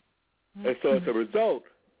 And so as a result,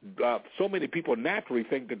 so many people naturally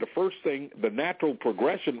think that the first thing, the natural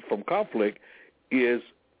progression from conflict is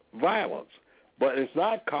violence. But it's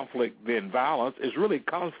not conflict then violence. It's really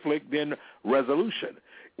conflict then resolution.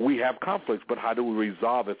 We have conflicts, but how do we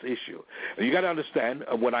resolve this issue? And you got to understand,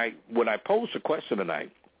 when I posed a question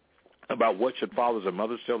tonight about what should fathers and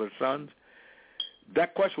mothers tell their sons,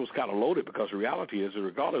 that question was kind of loaded, because the reality is that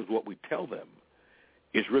regardless of what we tell them,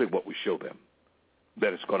 it's really what we show them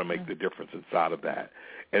that it's going to make the difference inside of that.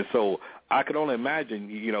 And so I can only imagine,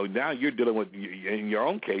 now you're dealing with, in your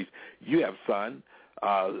own case, you have sons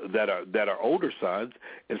that are older sons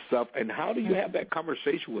and stuff, and how do you have that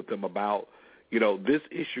conversation with them about, this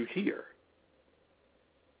issue here?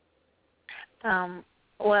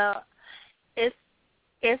 Well,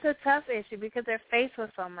 it's a tough issue because they're faced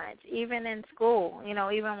with so much, even in school,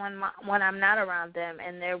 even when I'm not around them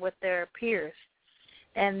and they're with their peers,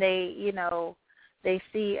 and they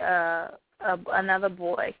see a another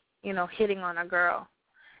boy, hitting on a girl.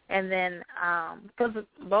 And then, because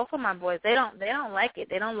both of my boys, they don't like it.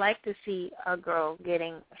 They don't like to see a girl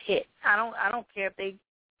getting hit. I don't care if they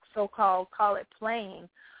so-called call it playing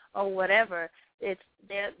or whatever.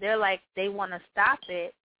 They're like, they want to stop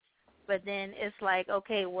it, but then it's like,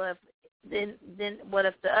 okay, well, then what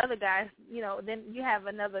if the other guys, then you have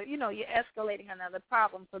another, you're escalating another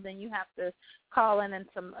problem. So then you have to call in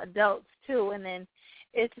some adults too, and then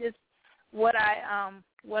it's just what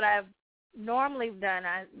I've normally done.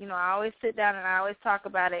 I always sit down and I always talk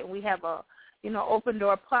about it. We have a open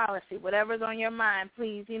door policy. Whatever's on your mind,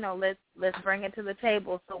 please, let's bring it to the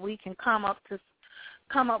table so we can come up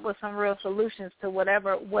with some real solutions to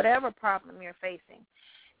whatever problem you're facing.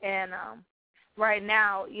 And right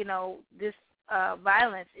now, this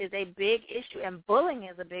violence is a big issue, and bullying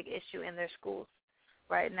is a big issue in their schools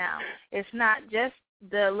right now. It's not just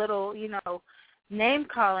the little, name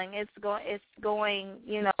calling. It's going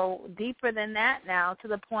deeper than that now, to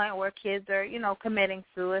the point where kids are committing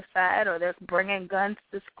suicide, or they're bringing guns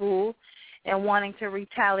to school and wanting to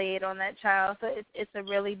retaliate on that child. So it's a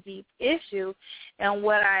really deep issue. And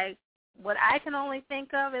what I can only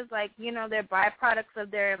think of is, like, they're byproducts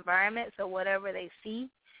of their environment. So whatever they see,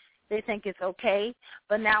 they think it's okay.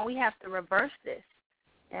 But now we have to reverse this,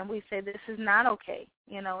 and we say this is not okay.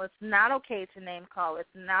 It's not okay to name call.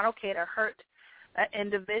 It's not okay to hurt an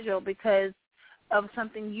individual because of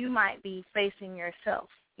something you might be facing yourself,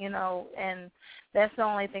 and that's the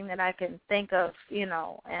only thing that I can think of, and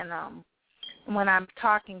when I'm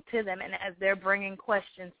talking to them and as they're bringing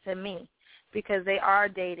questions to me, because they are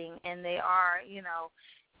dating and they are,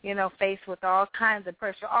 faced with all kinds of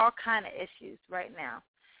pressure, all kind of issues right now,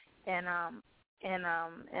 and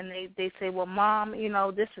they say, well, Mom,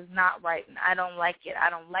 this is not right, and I don't like it. I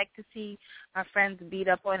don't like to see my friends beat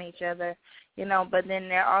up on each other, but then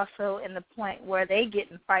they're also in the point where they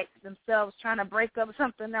get in fights themselves trying to break up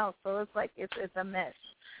something else. So it's like it's a mess.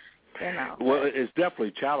 Well, it's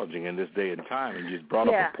definitely challenging in this day and time, and you just brought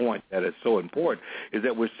up a point that is so important, is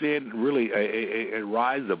that we're seeing really a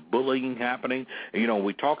rise of bullying happening. And,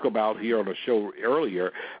 we talked about here on the show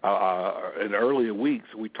earlier, in earlier weeks,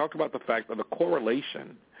 we talked about the fact that the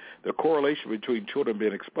correlation between children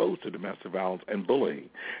being exposed to domestic violence and bullying.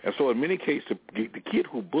 And so in many cases, the kid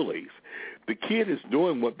who bullies, the kid is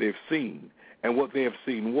doing what they've seen and what they have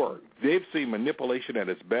seen work. They've seen manipulation at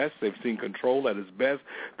its best. They've seen control at its best.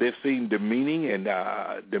 They've seen demeaning and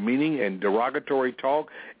derogatory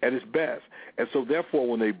talk at its best. And so, therefore,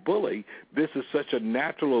 when they bully, this is a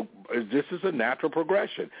natural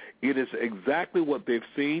progression. It is exactly what they've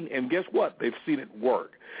seen, and guess what? They've seen it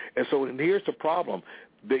work. And so, here's the problem.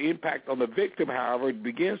 The impact on the victim, however,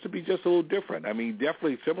 begins to be just a little different. I mean,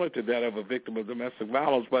 definitely similar to that of a victim of domestic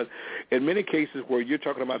violence, but in many cases where you're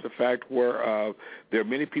talking about the fact where there are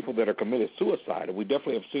many people that are committed suicide, and we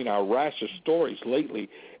definitely have seen our rash of stories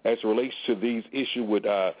lately as it relates to these issues with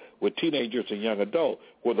teenagers and young adults,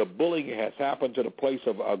 where the bullying has happened to the place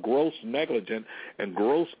of gross negligence and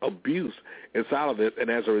gross abuse inside of it,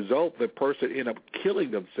 and as a result, the person end up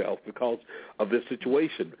killing themselves because of this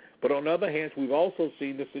situation. But on the other hand, we've also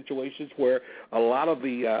seen the situations where a lot of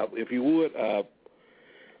the,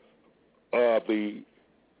 the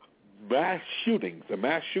mass shootings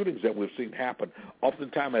that we've seen happen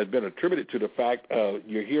oftentimes has been attributed to the fact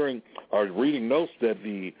you're hearing or reading notes that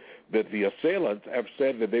the assailants have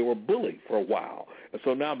said that they were bullied for a while. And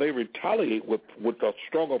so now they retaliate with a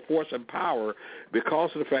stronger force and power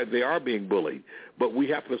because of the fact they are being bullied. But we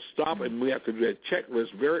have to stop and we have to do a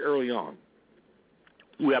checklist very early on.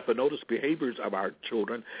 We have to notice behaviors of our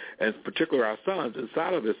children, and particularly our sons,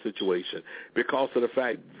 inside of this situation because of the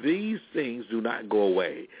fact these things do not go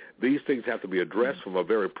away. These things have to be addressed from a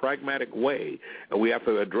very pragmatic way, and we have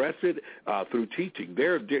to address it through teaching.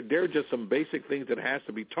 There are just some basic things that has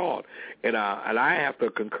to be taught, and I have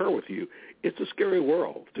to concur with you. It's a scary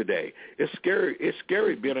world today. It's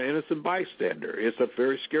scary being an innocent bystander. It's a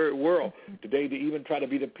very scary world today to even try to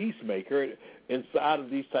be the peacemaker inside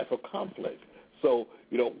of these type of conflicts. So,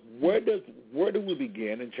 where do we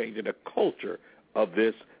begin in changing the culture of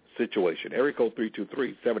this situation? Area code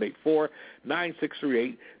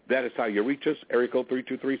 323-784-9638. That is how you reach us. Area code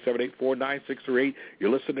 323-784-9638. You're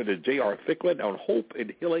listening to J.R. Thicklin on Hope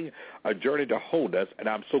and Healing, A Journey to Wholeness. And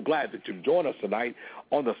I'm so glad that you've joined us tonight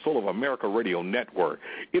on the Soul of America Radio Network.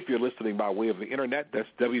 If you're listening by way of the Internet, that's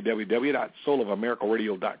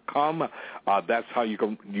www.soulamericaradio.com. That's how you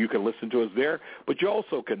can listen to us there. But you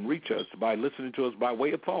also can reach us by listening to us by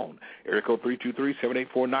way of phone. Area code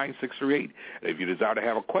 323-784-9638. And if you desire to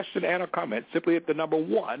have a question, question and a comment, simply hit the number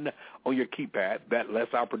 1 on your keypad. That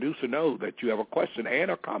lets our producer know that you have a question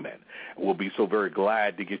and a comment. We'll be so very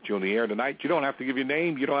glad to get you on the air tonight. You don't have to give your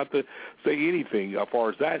name. You don't have to say anything as far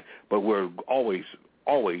as that, but we're always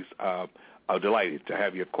delighted to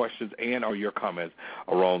have your questions and or your comments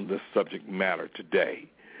around this subject matter today.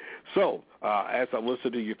 So, as I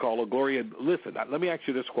listen to your caller, Gloria, listen, let me ask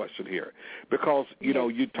you this question here, because, you know,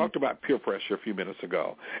 you talked about peer pressure a few minutes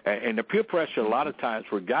ago, and the peer pressure a lot of times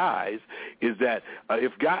for guys is that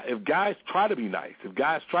if guys try to be nice, if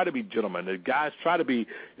guys try to be gentlemen, if guys try to be,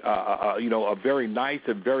 a very nice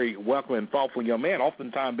and very welcoming and thoughtful young man,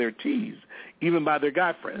 oftentimes they're teased, even by their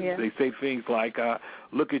guy friends. Yeah. They say things like,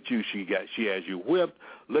 look at you, she has you whipped,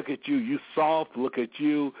 look at you, you soft, look at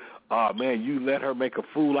you, man, you let her make a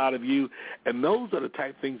fool out of you. And those are the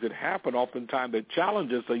type of things that happen oftentimes that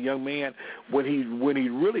challenges a young man when he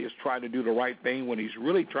really is trying to do the right thing, when he's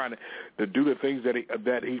really trying to do the things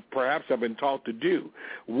that he perhaps have been taught to do.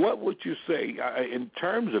 What would you say in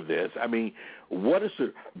terms of this? I mean, what is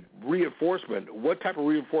the reinforcement? What type of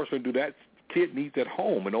reinforcement do that kid needs at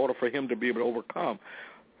home in order for him to be able to overcome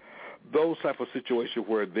those type of situations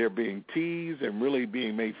where they're being teased and really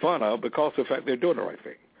being made fun of because of the fact they're doing the right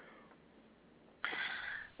thing?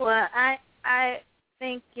 Well, I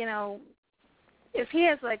think, you know, if he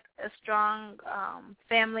has like a strong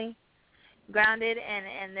family, grounded,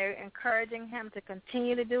 and they're encouraging him to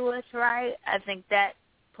continue to do what's right, I think that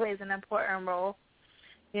plays an important role.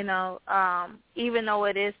 You know, even though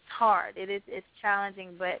it is hard, it's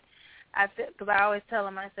challenging, but because I always tell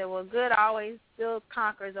him, I say, well, good always still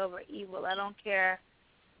conquers over evil. I don't care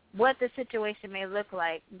what the situation may look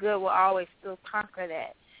like, good will always still conquer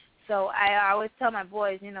that. So I always tell my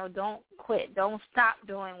boys, you know, don't quit. Don't stop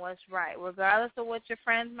doing what's right. Regardless of what your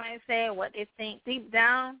friends might say or what they think, deep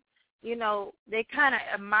down, you know, they kind of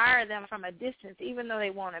admire them from a distance, even though they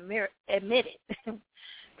won't admit it.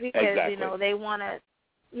 Because, exactly. You know, they want to,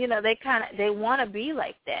 you know, they want to be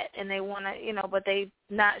like that, and they want to, you know, but they're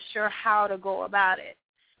not sure how to go about it.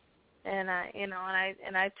 And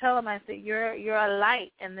I tell them, I say, you're a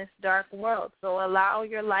light in this dark world, so allow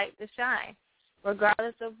your light to shine,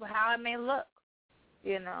 regardless of how it may look,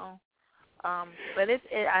 you know. But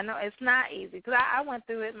I know it's not easy, because I went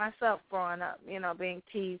through it myself growing up, you know, being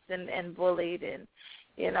teased and bullied, and,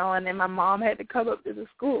 you know, and then my mom had to come up to the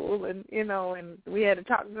school, and, you know, and we had to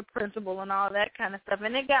talk to the principal and all that kind of stuff,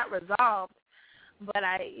 and it got resolved. But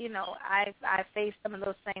I faced some of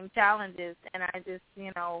those same challenges, and I just,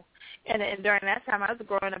 you know, and during that time I was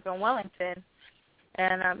growing up in Wellington,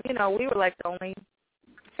 and, you know, we were like the only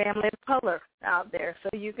family of color out there, so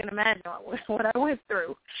you can imagine what I went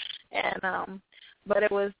through. And but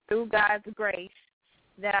it was through God's grace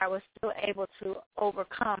that I was still able to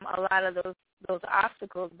overcome a lot of those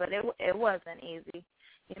obstacles, but it wasn't easy,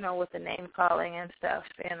 you know, with the name calling and stuff,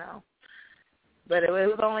 you know. But it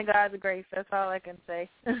was only God's grace. That's all I can say.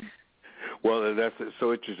 Well, that's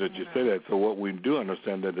so interesting that you say that. So what we do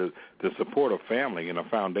understand that the support of family and a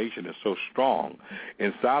foundation is so strong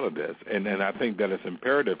inside of this, and I think that it's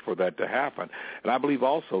imperative for that to happen. And I believe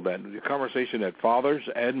also that the conversation that fathers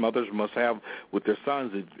and mothers must have with their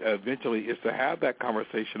sons eventually is to have that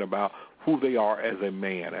conversation about who they are as a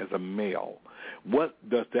man, as a male. What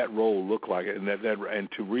does that role look like? And and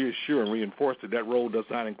to reassure and reinforce that role does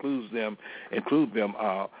not include them, if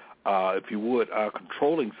you would,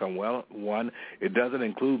 controlling someone. It doesn't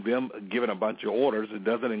include them giving a bunch of orders. It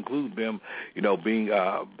doesn't include them, you know, being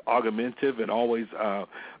argumentative and always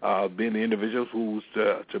being the individuals who's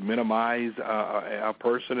to minimize a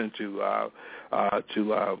person and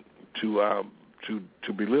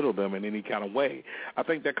to belittle them in any kind of way. I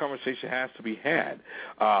think that conversation has to be had.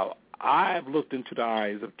 I've looked into the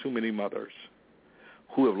eyes of too many mothers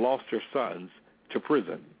who have lost their sons to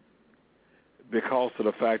prison because of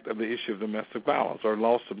the fact of the issue of domestic violence, or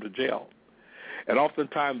lost them to jail. And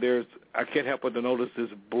oftentimes I can't help but to notice this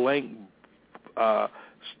blank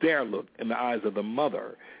stare look in the eyes of the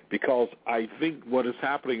mother, because I think what is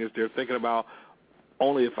happening is they're thinking about,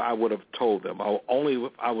 only if I would have told them, or only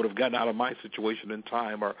if I would have gotten out of my situation in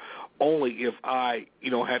time, or only if I, you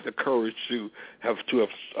know, had the courage to have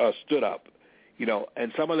stood up, you know.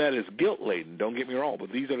 And some of that is guilt-laden, don't get me wrong,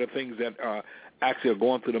 but these are the things that actually are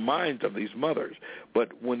going through the minds of these mothers. But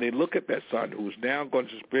when they look at that son who's now going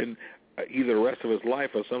to spend either the rest of his life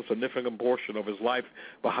or some significant portion of his life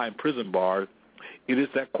behind prison bars, it is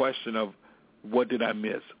that question of, what did I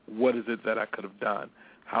miss? What is it that I could have done?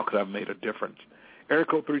 How could I have made a difference? Area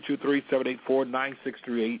code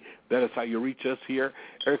 323-784-9638. That is how you reach us here.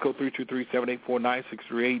 Area code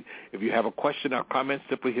 323-784-9638. If you have a question or comment,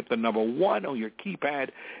 simply hit the number 1 on your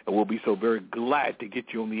keypad, and we'll be so very glad to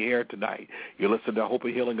get you on the air tonight. You're listening to Hope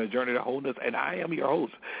and Healing, A Journey to Wholeness, and I am your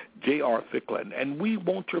host, J.R. Thicklin, and we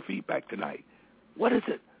want your feedback tonight. What is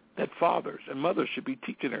it that fathers and mothers should be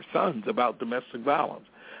teaching their sons about domestic violence?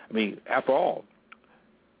 I mean, after all,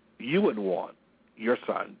 you wouldn't want your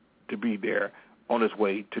son to be there on his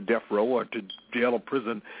way to death row or to jail or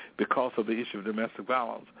prison because of the issue of domestic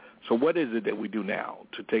violence. So what is it that we do now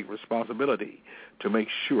to take responsibility to make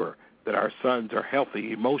sure that our sons are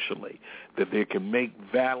healthy emotionally, that they can make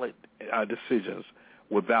valid decisions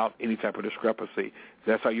without any type of discrepancy?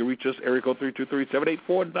 That's how you reach us, area code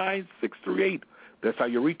 323-784-9638. That's how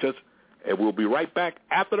you reach us. And we'll be right back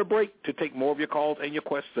after the break to take more of your calls and your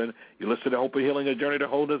questions. You listen to Hope and Healing, A Journey to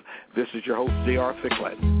Wholeness. This is your host, J.R.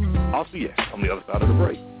 Thicklin. I'll see you on the other side of the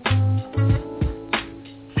break.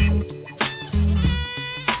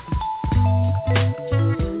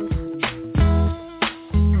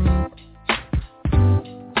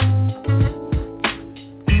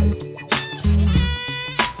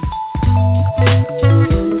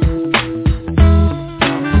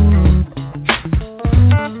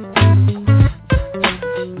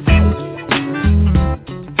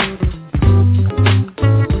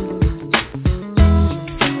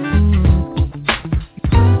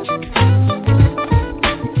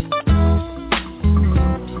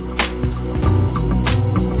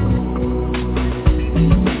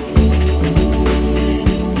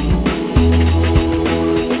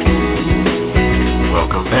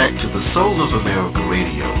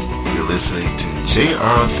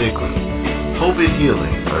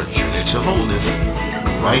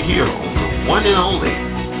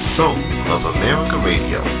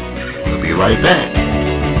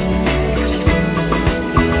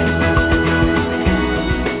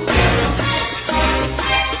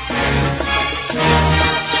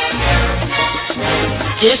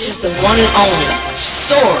 This is the one and only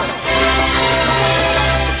Sword.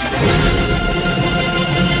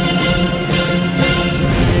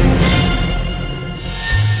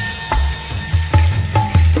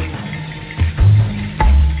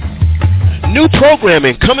 New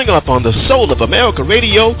programming coming up on the Soul of America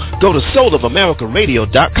Radio. Go to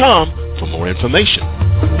soulofamericaradio.com for more information.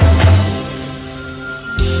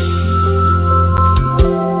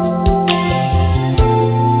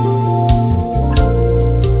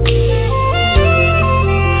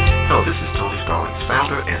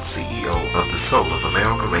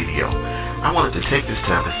 I wanted to take this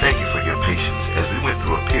time to thank you for your patience as we went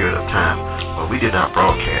through a period of time where we did not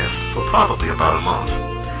broadcast for probably about a month.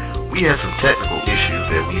 We had some technical issues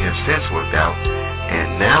that we have since worked out,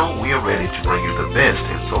 and now we are ready to bring you the best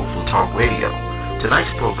in soulful talk radio.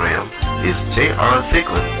 Tonight's program is J.R.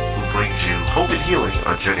 Thicklin, who brings you Hope and Healing,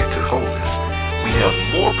 A Journey to Wholeness. We have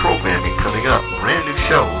more programming coming up, brand new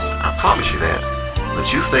shows, I promise you that. But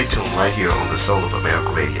you stay tuned right here on the Soul of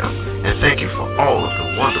America Radio. And thank you for all of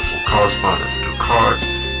the wonderful correspondence through cards,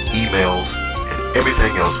 emails, and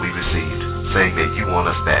everything else we received saying that you want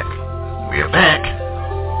us back. We are back.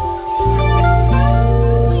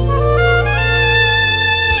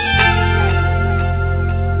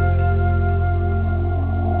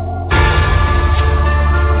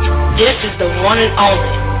 This is the one and only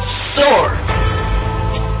Sword.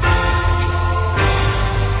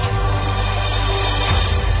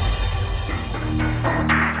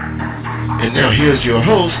 And now here's your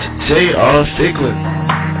host, J.R. Thicklin.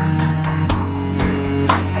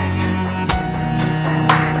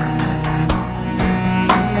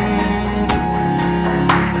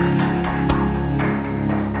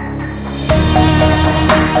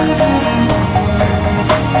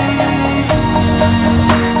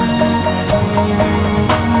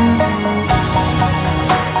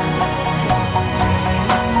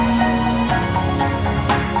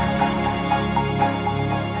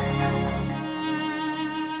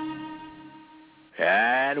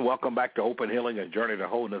 Back to Open Healing, A Journey to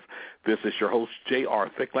Wholeness. This is your host, J.R.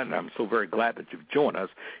 Thicklin, and I'm so very glad that you've joined us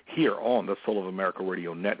here on the Soul of America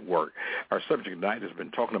Radio Network. Our subject tonight has been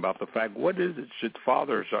talking about the fact, what is it should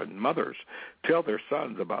fathers and mothers tell their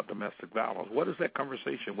sons about domestic violence? What is that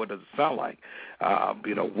conversation? What does it sound like?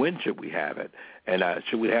 When should we have it? And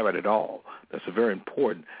should we have it at all? That's a very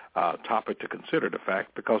important topic to consider, the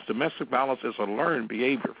fact, because domestic violence is a learned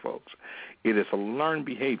behavior, folks. It is a learned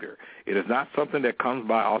behavior. It is not something that comes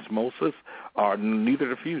by osmosis or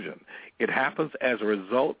neither diffusion. It happens as a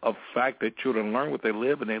result of the fact that children learn what they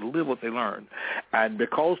live and they live what they learn. And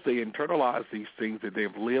because they internalize these things that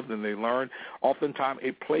they've lived and they learn, oftentimes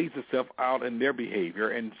it plays itself out in their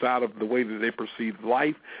behavior inside of the way that they perceive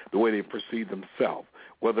life, the way they perceive themselves.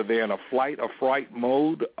 Whether they're in a flight or fright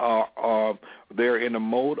mode, or they're in a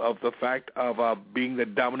mode of the fact of being the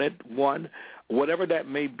dominant one, whatever that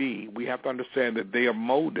may be, we have to understand that they are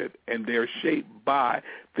molded and they're shaped by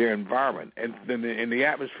their environment and then in the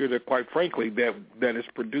atmosphere that, quite frankly, that is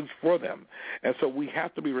produced for them. And so we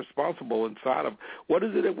have to be responsible inside of what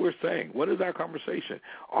is it that we're saying? What is our conversation?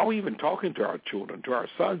 Are we even talking to our children, to our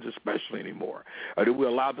sons especially anymore? Or do we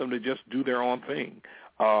allow them to just do their own thing?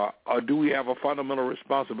 Or do we have a fundamental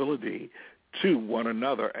responsibility to one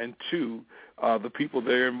another and to the people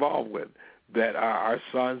they're involved with, that our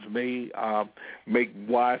sons may make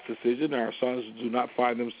wise decisions, and our sons do not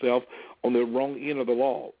find themselves on the wrong end of the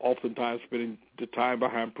law, oftentimes spending the time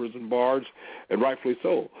behind prison bars, and rightfully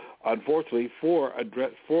so, unfortunately, for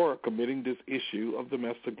committing this issue of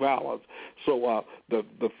domestic violence. So the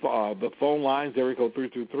phone lines, area code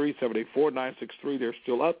 323-784-963, they're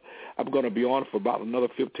still up. I'm going to be on for about another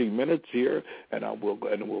 15 minutes here, and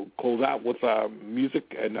we'll close out with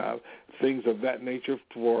music and things of that nature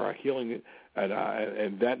for healing and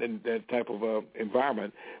that type of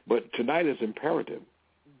environment. But tonight is imperative.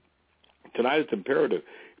 Tonight is imperative.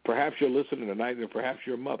 Perhaps you're listening tonight, and perhaps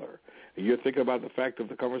you're a mother, and you're thinking about the fact of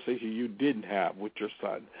the conversation you didn't have with your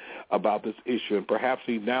son about this issue, and perhaps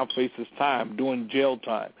he now faces time doing jail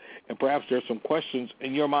time, and perhaps there's some questions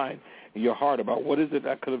in your mind, in your heart about what is it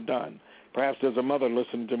I could have done. Perhaps there's a mother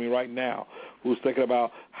listening to me right now who's thinking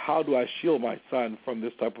about how do I shield my son from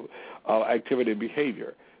this type of activity and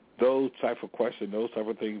behavior. Those type of questions, those type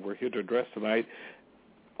of things we're here to address tonight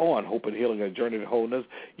on Hope and Healing, a Journey to Wholeness.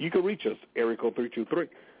 You can reach us, area code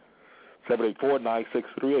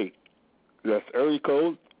 323-784-9638. That's area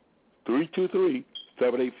code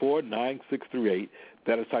 323-784-9638.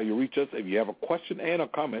 That is how you reach us. If you have a question and a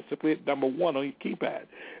comment, simply hit number 1 on your keypad,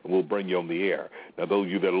 and we'll bring you on the air. Now, those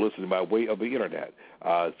of you that are listening by way of the Internet,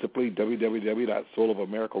 simply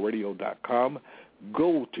www.soulofamerica.radio.com.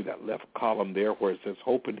 Go to that left column there where it says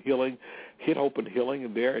Hope and Healing. Hit Hope and Healing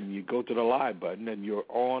in there, and you go to the live button, and you're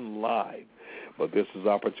on live. But this is an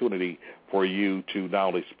opportunity for you to not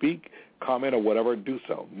only speak, comment, or whatever, do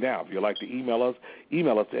so. Now, if you'd like to email us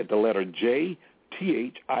at the letter J,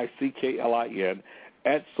 THICKLIN,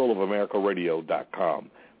 at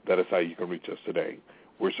soulofamerica.radio.com. That is how you can reach us today.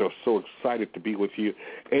 We're so excited to be with you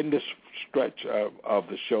in this stretch of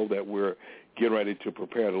the show that we're getting ready to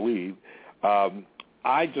prepare to leave.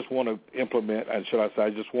 I just want to implement, and should I say, I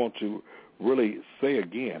just want to really say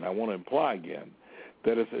again, I want to imply again,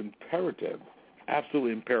 that it's imperative,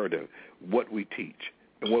 absolutely imperative, what we teach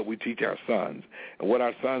and what we teach our sons, and what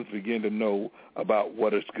our sons begin to know about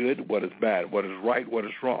what is good, what is bad, what is right, what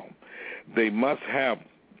is wrong. They must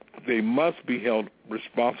be held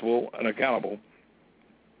responsible and accountable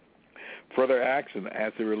for their action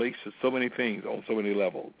as it relates to so many things on so many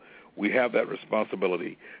levels. We have that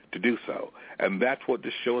responsibility to do so, and that's what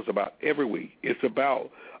this show is about every week. It's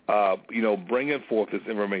about, bringing forth this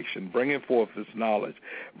information, bringing forth this knowledge,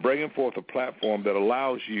 bringing forth a platform that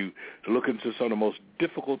allows you to look into some of the most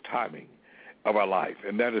difficult timing of our life,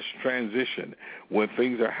 and that is transition, when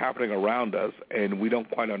things are happening around us and we don't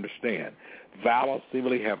quite understand. Violence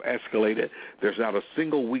seemingly have escalated. There's not a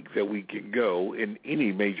single week that we can go in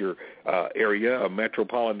any major area, a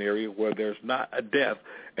metropolitan area, where there's not a death,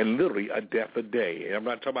 and literally a death a day. And I'm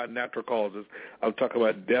not talking about natural causes. I'm talking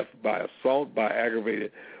about death by assault, by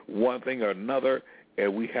aggravated one thing or another,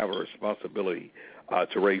 and we have a responsibility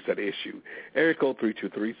to raise that issue. Area code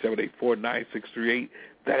 323-784-9638.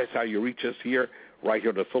 That is how you reach us here, right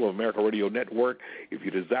here on the Soul of America Radio Network. If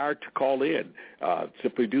you desire to call in,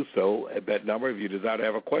 simply do so at that number. If you desire to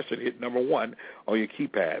have a question, hit number 1 on your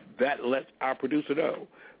keypad. That lets our producer know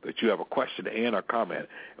that you have a question and a comment,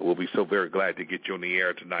 and we'll be so very glad to get you on the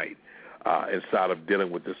air tonight inside of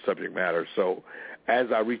dealing with this subject matter. So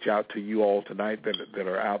as I reach out to you all tonight that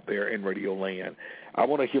are out there in radio land, I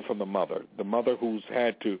want to hear from the mother who's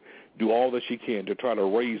had to do all that she can to try to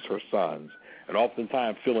raise her sons, and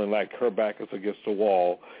oftentimes feeling like her back is against the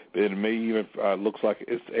wall, that it may even looks like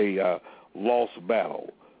it's a lost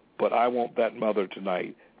battle. But I want that mother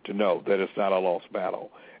tonight to know that it's not a lost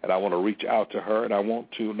battle. And I want to reach out to her, and I want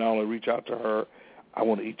to not only reach out to her, I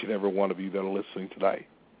want each and every one of you that are listening tonight,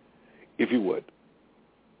 if you would,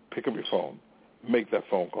 pick up your phone, make that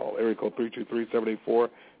phone call. Area code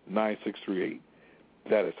 323-784-9638.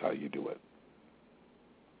 That is how you do it.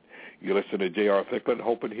 You listen to J.R. Thicklin,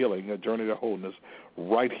 Hope and Healing, A Journey to Wholeness,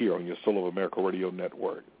 right here on your Soul of America Radio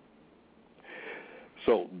Network.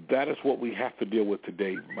 So that is what we have to deal with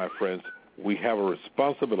today, my friends. We have a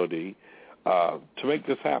responsibility to make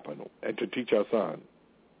this happen and to teach our son.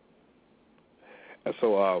 And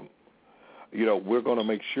so, we're going to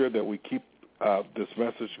make sure that we keep this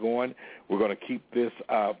message going. We're going to keep this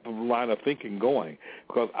line of thinking going,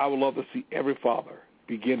 because I would love to see every father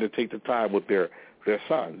begin to take the time with their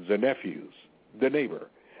sons, their nephews, their neighbor,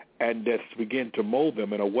 and just begin to mold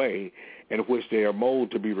them in a way in which they are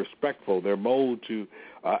molded to be respectful. They're molded to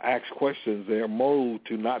ask questions. They're molded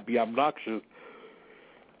to not be obnoxious.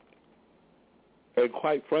 And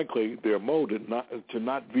quite frankly, they're molded to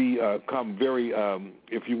not become very,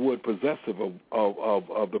 if you would, possessive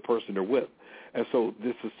of the person they're with. And so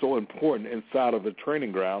this is so important inside of the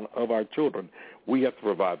training ground of our children. We have to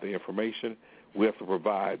provide the information. We have to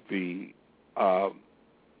provide the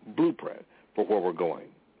blueprint for where we're going,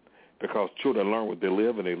 because children learn what they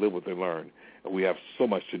live and they live what they learn. And we have so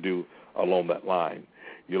much to do along that line.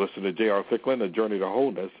 You listen to J.R. Thicklin, A Journey to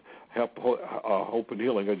Wholeness, Hope and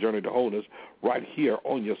Healing, A Journey to Wholeness, right here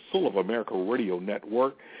on your Soul of America Radio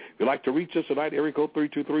Network. If you'd like to reach us tonight, area code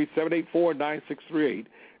 323-784-9638.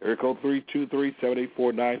 Area code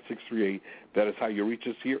 323-784-9638. That is how you reach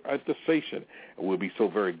us here at the station, and we'll be so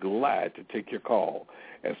very glad to take your call.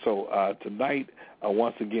 And so tonight,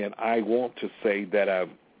 once again, I want to say that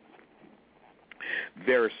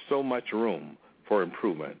there is so much room for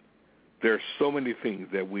improvement. There are so many things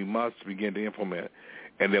that we must begin to implement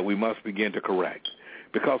and that we must begin to correct,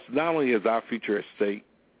 because not only is our future at stake,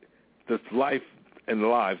 the life and the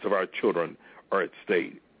lives of our children are at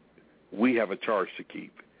stake. We have a charge to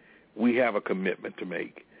keep. We have a commitment to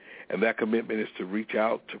make, and that commitment is to reach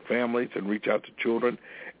out to families and reach out to children,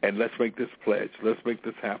 and let's make this pledge. Let's make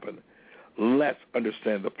this happen. Let's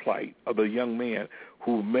understand the plight of the young man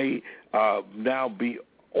who may now be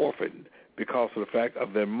orphaned because of the fact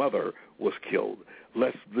of their mother was killed.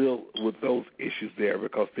 Let's deal with those issues there,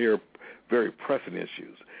 because they're very pressing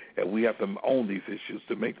issues, and we have to own these issues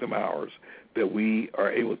to make them ours, that we are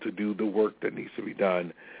able to do the work that needs to be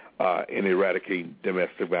done in eradicating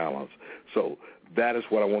domestic violence. So that is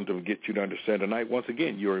what I wanted to get you to understand tonight. Once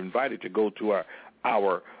again, you're invited to go to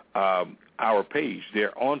our page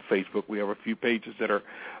there on Facebook. We have a few pages that are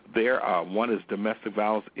there. One is Domestic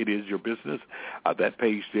Violence, It Is Your Business. That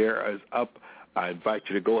page there is up. I invite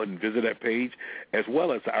you to go ahead and visit that page, as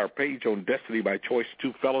well as our page on Destiny by Choice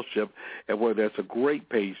 2 Fellowship, and where there's a great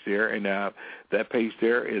page there. And that page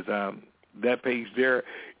there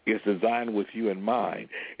is designed with you in mind.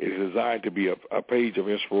 It is designed to be a page of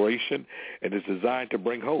inspiration, and it's designed to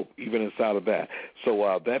bring hope even inside of that.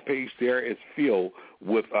 So that page there is filled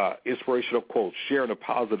with inspirational quotes, sharing a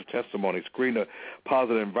positive testimony, creating a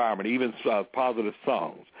positive environment, even positive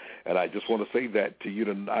songs. And I just want to say that to you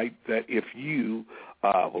tonight, that if you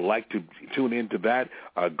would like to tune into that,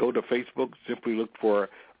 go to Facebook, simply look for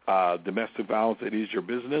Domestic Violence, It Is Your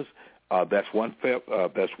Business. That's one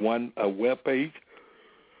web page.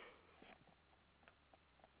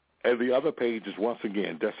 And the other page is, once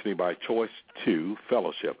again, Destiny by Choice 2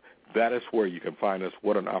 Fellowship. That is where you can find us.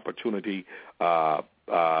 What an opportunity to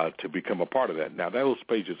become a part of that. Now, those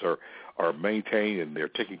pages are maintained, and they're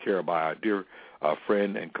taken care of by our dear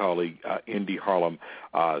friend and colleague, Indy Harlem.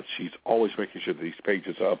 She's always making sure that these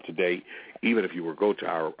pages are up to date. Even if you were to go to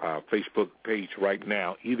our Facebook page right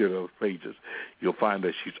now, either of those pages, you'll find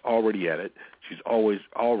that she's already at it. She's always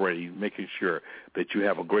already making sure that you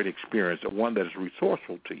have a great experience, and one that is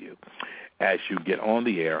resourceful to you as you get on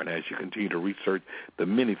the air and as you continue to research the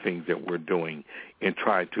many things that we're doing in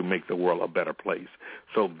trying to make the world a better place.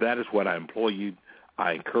 So that is what I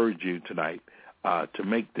encourage you tonight to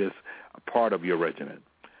make this a part of your regimen.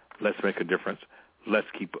 Let's make a difference. Let's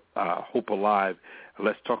keep hope alive.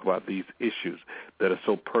 Let's talk about these issues that are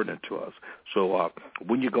so pertinent to us. So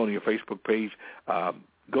when you go to your Facebook page,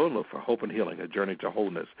 go and look for Hope and Healing, A Journey to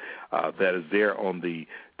Wholeness. That is there on the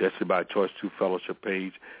Destiny by Choice 2 Fellowship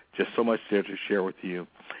page. Just so much there to share with you,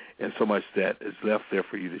 and so much that is left there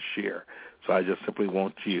for you to share. So I just simply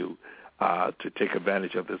want you to take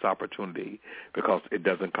advantage of this opportunity, because it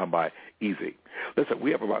doesn't come by easy. Listen,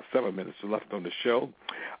 we have about 7 minutes left on the show.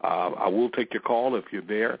 I will take your call if you're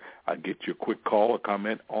there. I'll get you a quick call or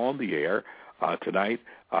comment on the air tonight.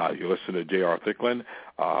 You listen to J.R. Thicklin,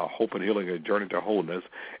 Hope and Healing, A Journey to Wholeness,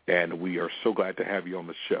 and we are so glad to have you on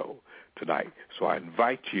the show tonight. So I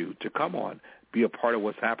invite you to come on, be a part of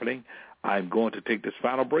what's happening. I'm going to take this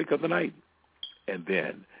final break of the night, and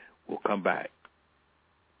then we'll come back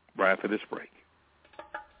right after this break.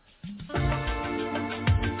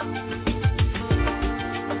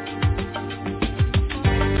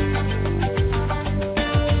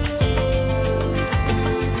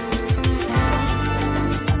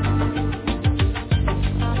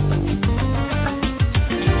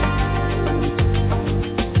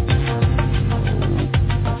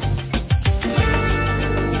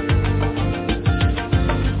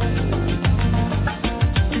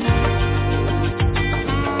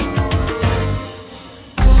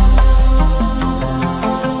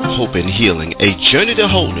 Hope and Healing, A Journey to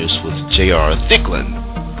Wholeness with J.R.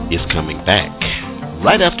 Thicklin is coming back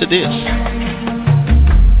right after this.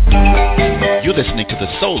 You're listening to the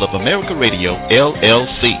Soul of America Radio,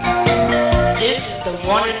 LLC. This is the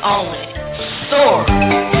one and only Soar.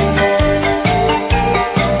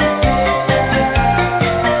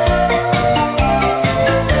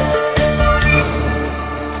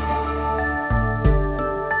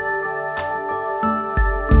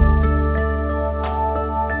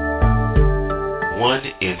 One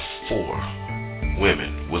in 4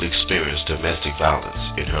 women will experience domestic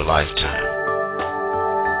violence in her lifetime.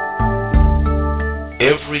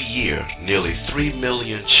 Every year, nearly 3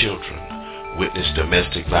 million children witness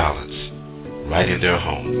domestic violence right in their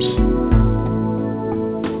homes.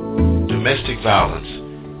 Domestic violence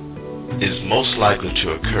is most likely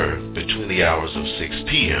to occur between the hours of 6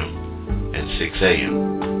 p.m. and 6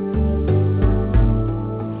 a.m.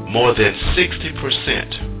 More than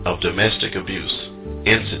 60% of domestic abuse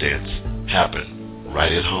incidents happen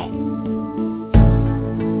right at home.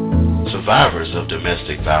 Survivors of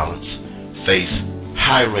domestic violence face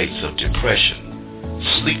high rates of depression,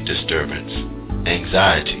 sleep disturbance,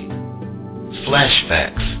 anxiety,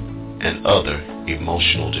 flashbacks, and other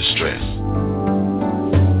emotional distress.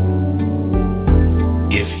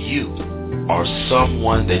 If you or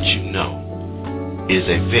someone that you know is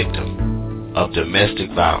a victim of domestic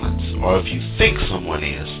violence, or if you think someone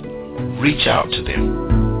is, reach out to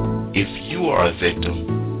them. If you are a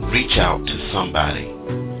victim, reach out to somebody.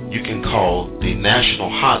 You can call the national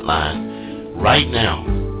hotline right now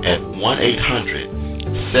at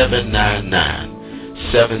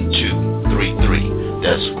 1-800-799-7233.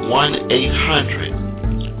 That's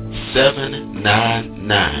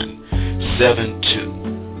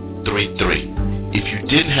 1-800-799-7233. If you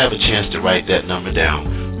didn't have a chance to write that number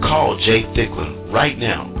down, call Jay Thicklin right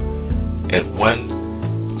now at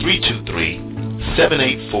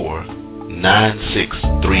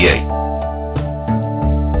 1-323-784-9638.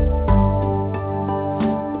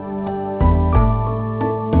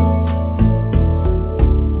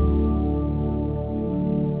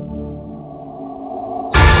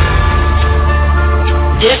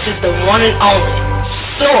 This is the one and only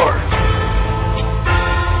Soar.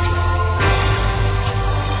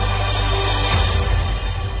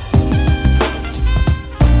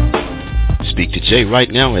 Speak to Jay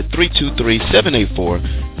right now at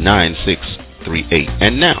 323-784-9638.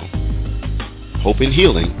 And now, Hope and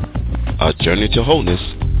Healing, A Journey to Wholeness,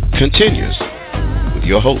 continues with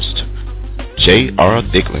your host, J.R.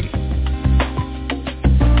 Thicklin.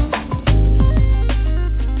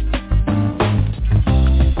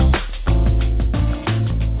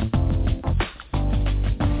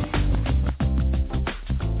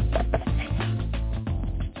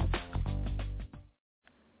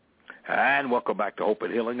 Welcome back to Hope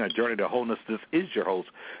and Healing, A Journey to Wholeness. This is your host,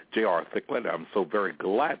 J.R. Thicklin. I'm so very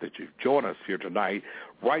glad that you've joined us here tonight,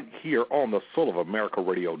 right here on the Soul of America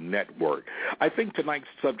Radio Network. I think tonight's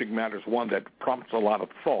subject matter is one that prompts a lot of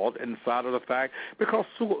thought inside of the fact, because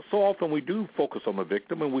so often we do focus on the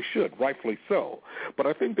victim, and we should, rightfully so. But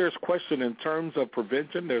I think there's question in terms of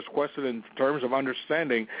prevention, there's question in terms of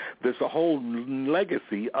understanding there's a whole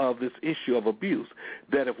legacy of this issue of abuse,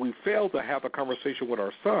 that if we fail to have a conversation with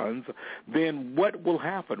our sons, then what will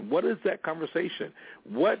happen? What is that conversation?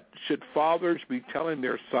 What should fathers be telling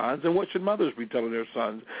their sons, and what should mothers be telling their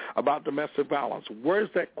sons about domestic violence? Where's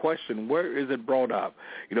that question? Where is it brought up?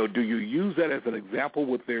 You know, do you use that as an example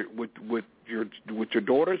with your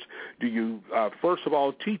daughters? Do you first of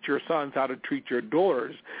all teach your sons how to treat your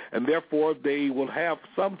daughters, and therefore they will have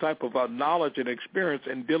some type of knowledge and experience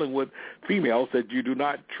in dealing with females, that you do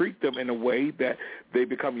not treat them in a way that they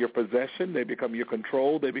become your possession, they become your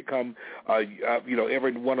control, they become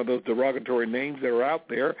every one of those derogatory names that are out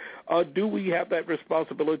there? Do we have that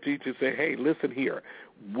responsibility to say, hey, listen here,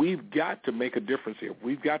 we've got to make a difference here.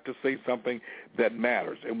 We've got to say something that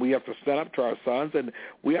matters, and we have to stand up to our sons, and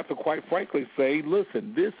we have to quite frankly say,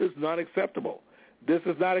 listen, this is not acceptable. This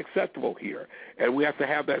is not acceptable here, and we have to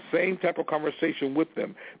have that same type of conversation with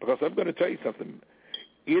them, because I'm going to tell you something.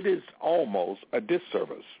 It is almost a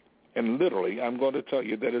disservice, and literally I'm going to tell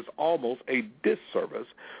you that it's almost a disservice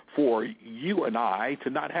for you and I to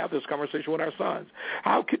not have this conversation with our sons.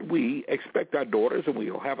 How could we expect our daughters, and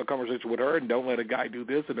we'll have a conversation with her, and don't let a guy do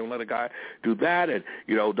this, and don't let a guy do that, and,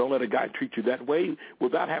 don't let a guy treat you that way,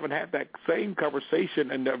 without having had that same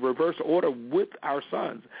conversation in the reverse order with our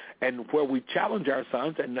sons, and where we challenge our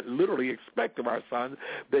sons and literally expect of our sons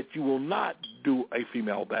that you will not do a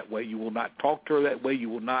female that way, you will not talk to her that way, you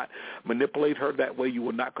will not manipulate her that way, you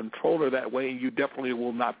will not control control her that way, and you definitely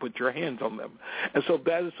will not put your hands on them. And so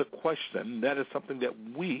that is a question. That is something that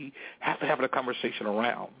we have to have a conversation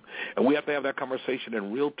around, and we have to have that conversation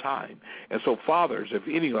in real time. And so, fathers, if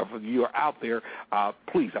any of you are out there,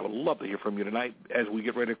 please, I would love to hear from you tonight as we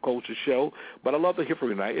get ready to close the show. But I'd love to hear from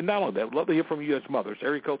you tonight. And not only that, I'd love to hear from you as mothers.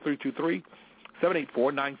 Area code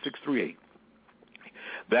 323-784-9638.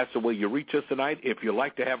 That's the way you reach us tonight. If you'd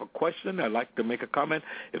like to have a question, I'd like to make a comment.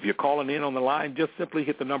 If you're calling in on the line, just simply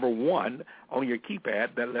hit the number 1 on your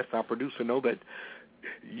keypad. That lets our producer know that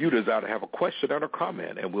you desire to have a question or a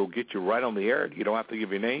comment, and we'll get you right on the air. You don't have to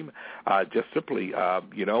give your name. Just simply,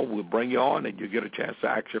 we'll bring you on, and you get a chance to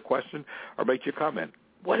ask your question or make your comment.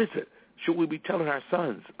 What is it? Should we be telling our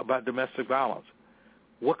sons about domestic violence?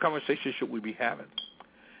 What conversation should we be having?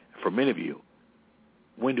 For many of you,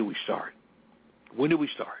 when do we start? When do we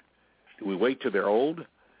start? Do we wait till they're old?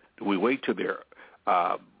 Do we wait till they're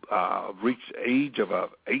reach age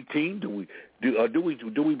of 18? Do we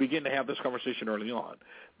begin to have this conversation early on?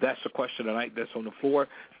 That's the question tonight that's on the floor.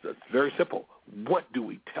 It's very simple. What do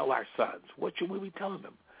we tell our sons? What should we be telling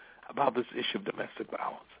them about this issue of domestic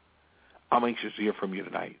violence? I'm anxious to hear from you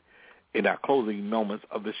tonight. In our closing moments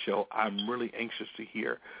of the show, I'm really anxious to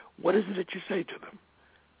hear what is it that you say to them,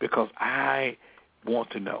 because I want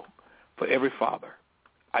to know. For every father,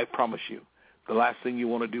 I promise you, the last thing you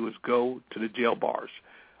want to do is go to the jail bars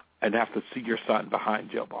and have to see your son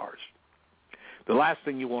behind jail bars. The last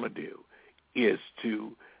thing you want to do is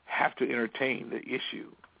to have to entertain the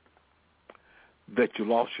issue that you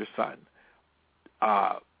lost your son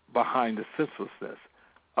behind the senselessness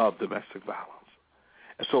of domestic violence.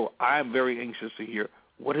 And so I'm very anxious to hear,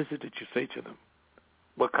 what is it that you say to them?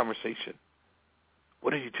 What conversation?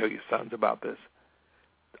 What do you tell your sons about this?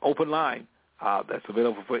 Open line that's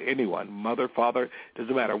available for anyone, mother, father,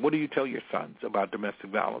 doesn't matter. What do you tell your sons about domestic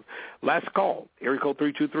violence? Last call, area code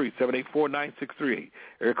 323-784-9638.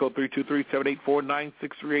 Area code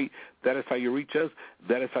 323-784-9638. That is how you reach us.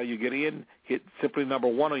 That is how you get in. Hit simply number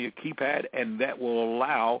 1 on your keypad, and that will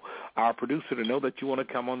allow our producer to know that you want to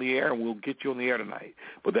come on the air, and we'll get you on the air tonight.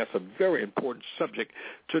 But that's a very important subject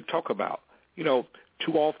to talk about.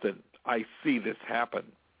 Too often I see this happen.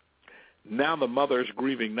 Now the mother is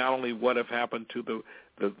grieving not only what have happened to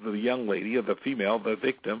the young lady or the female, the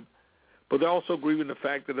victim, but they're also grieving the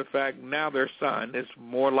fact that now their son is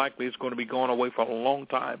more likely is going to be going away for a long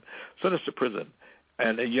time, sentenced to prison.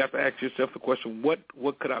 And you have to ask yourself the question, what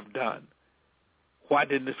could I have done? Why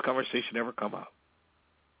didn't this conversation ever come up?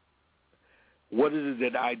 What is it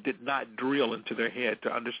that I did not drill into their head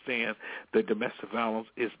to understand that domestic violence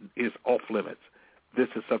is off limits? This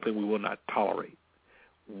is something we will not tolerate.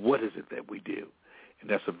 What is it that we do? And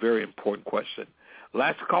that's a very important question.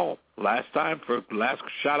 Last call, last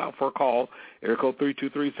shout-out for a call, area code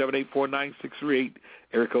 323-784-9638,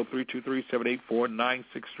 area code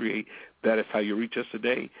 323-784-9638. That is how you reach us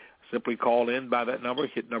today. Simply call in by that number,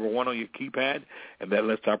 hit number 1 on your keypad, and that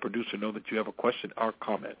lets our producer know that you have a question or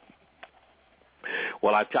comment.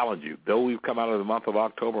 Well, I challenge you, though we've come out of the month of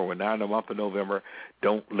October, we're now in the month of November,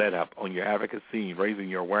 don't let up on your advocacy, raising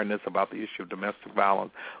your awareness about the issue of domestic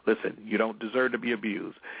violence. Listen, you don't deserve to be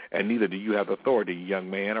abused, and neither do you have authority, young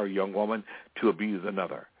man or young woman, to abuse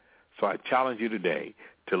another. So I challenge you today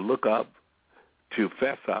to look up, to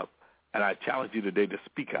fess up, and I challenge you today to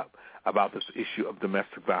speak up about this issue of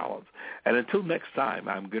domestic violence. And until next time,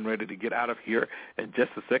 I'm getting ready to get out of here in just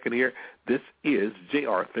a second here. This is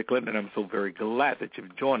J.R. Thicklin, and I'm so very glad that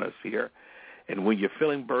you've joined us here. And when you're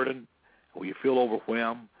feeling burdened, when you feel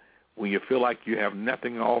overwhelmed, when you feel like you have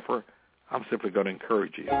nothing to offer, I'm simply going to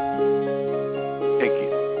encourage you. Take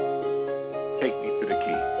me to the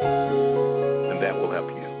key, and that will help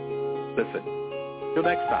you. Listen, till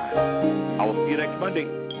next time, I will see you next Monday,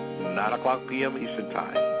 9 o'clock p.m. Eastern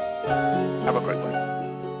Time. Have a great one.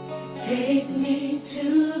 Take me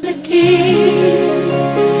to the King.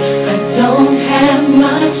 I don't have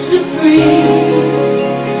much to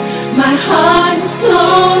bring. My heart is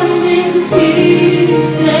torn in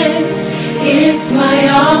pieces. It's my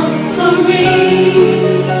offering.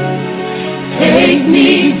 Take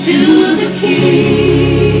me to the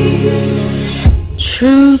King.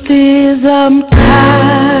 Truth is I'm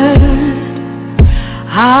tired.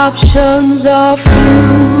 Options are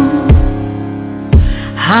few.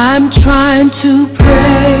 I'm trying to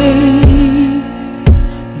pray,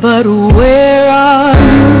 but where are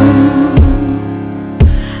you?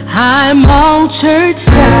 I'm all churched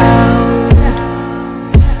out,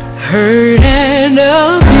 hurt and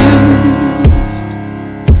abused.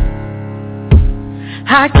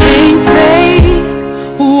 I can't say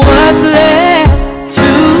what's left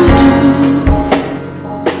to do.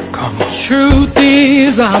 Come on. Truth is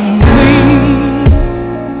days I'm weak,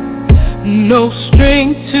 no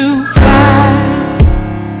strength to fight,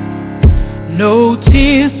 no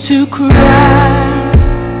tears to cry,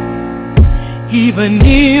 even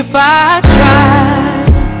if I try,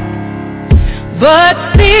 but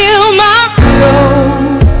still my soul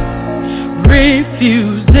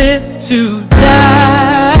refuses to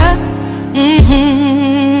die.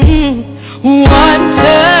 One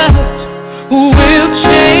touch will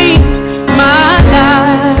change my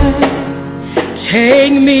life.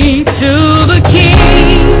 Take me to the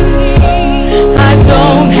King. I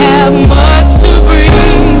don't have much to bring.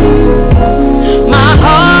 My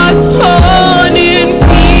heart's torn in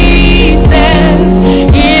pieces.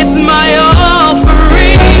 It's my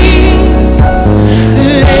offering.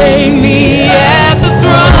 Lay me at the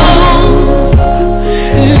throne.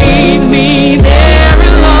 Leave me there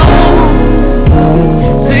alone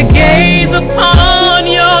to gaze upon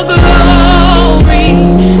your glory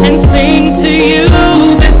and sing to you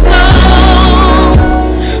this song.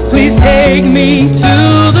 Please take me to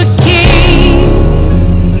the King.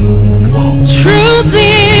 Truth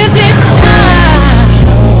is, it's time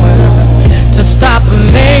to stop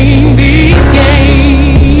playing these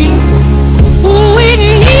games. We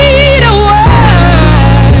need a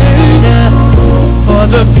word for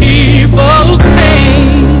the people's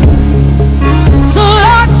pain. So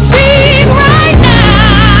Lord, speak right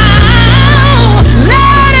now.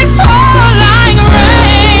 Let it fall like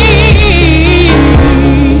rain.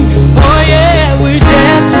 Oh yeah, we're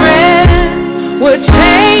desperate. We're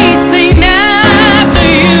chasing after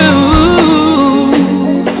you.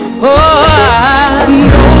 Oh,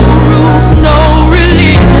 no rules, no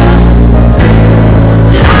religion.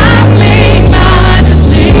 I've made my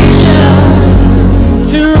decision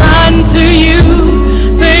to run to you,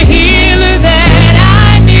 the healer that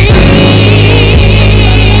I need.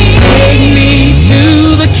 Take me to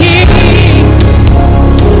the King.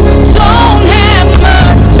 Don't have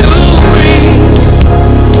much to bring.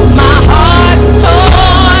 My heart's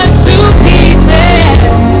torn to pieces.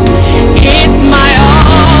 It's my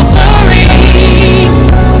offering.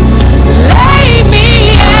 Lay me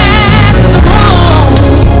at the throne.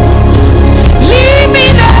 Leave me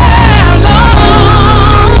there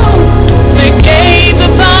alone to gaze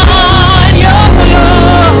upon your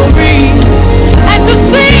glory and to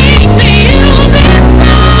sing to you this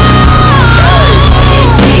song.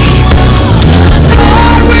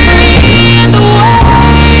 Lord, we're in the way.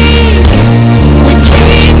 We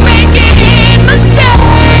keep making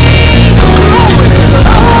mistakes.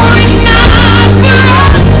 Oh, it's not for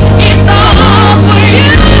us, it's all for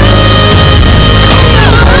you.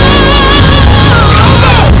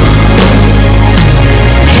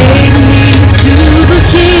 Take me to the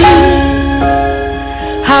King.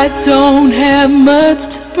 I don't have much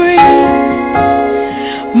to bring.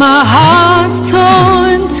 My heart's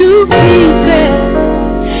torn to pieces.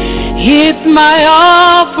 It's my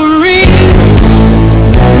offering.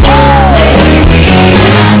 Leave me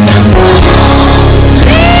there.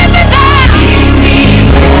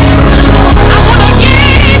 I wanna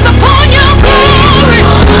gaze upon your glory.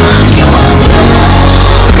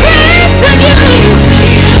 Praise to you.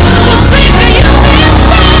 To sing to you this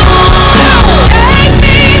song. Take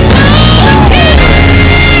me to the King.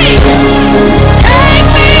 Take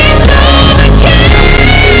me to the King.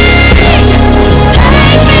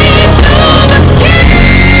 Take me to the King.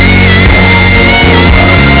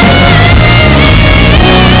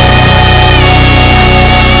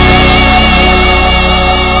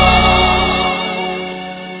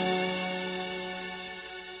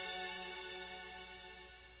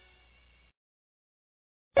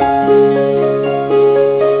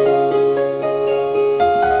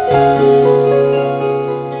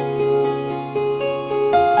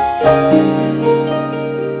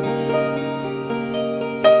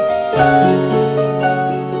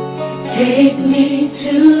 Take me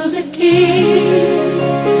to the King.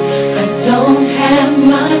 I don't have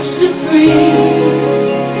much to bring.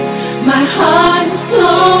 My heart's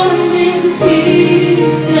torn in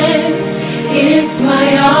pieces. It's my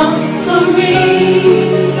offering.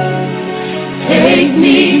 Take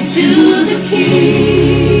me to the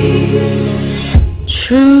King.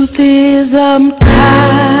 Truth is, I'm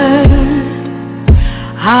tired.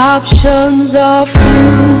 Options are few.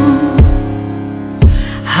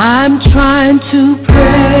 I'm trying to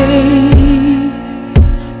pray,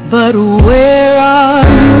 but where are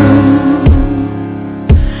you?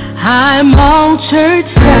 I'm all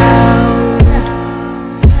churched out,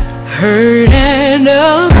 hurt and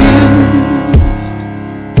abused.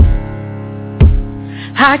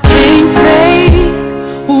 I can't say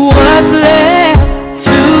what's left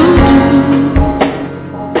to do.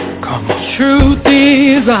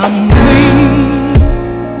 I'm weak,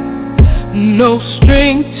 no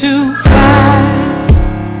strength to fight,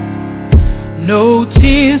 no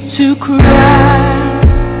tears to cry,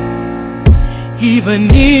 even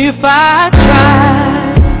if I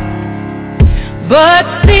try, but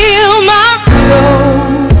still my soul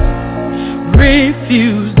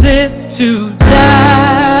refuses to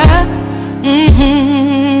die.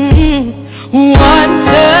 One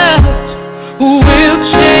touch will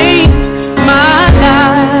change my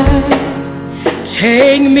life.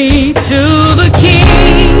 Take me to the King.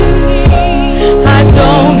 I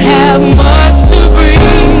don't have much to bring.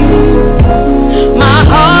 My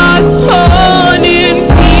heart's torn in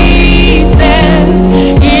pieces.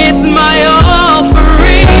 It's my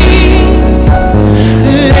offering.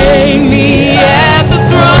 Lay me at the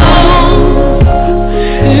throne.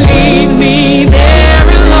 Leave me there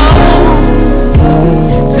alone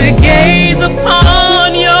to gaze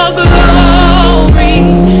upon your glory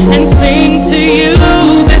and sing to you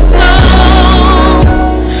this song.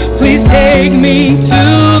 Please take me to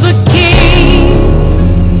the King.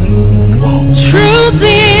 Truth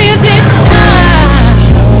is, it's time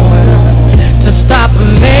to stop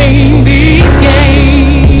playing these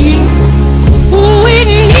games. We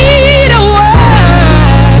need a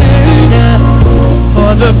word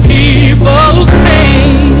for the people's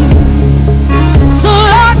pain. So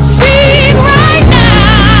Lord, speak right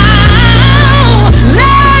now.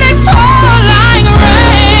 Let it fall like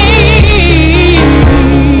rain.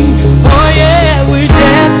 Oh yeah, we're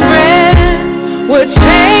desperate. We're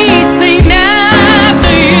chasing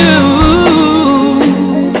after you.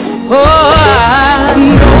 Oh,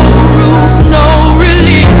 no rules, no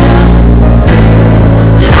religion.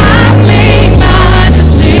 I've made my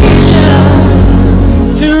decision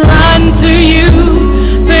to run to you,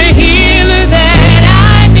 the healer that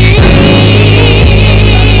I need.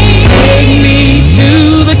 Take me to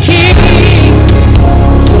the King.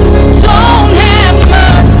 Don't have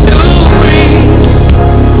much to bring.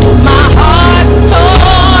 My heart's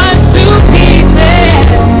torn to pieces.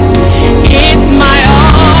 It's my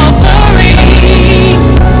offering.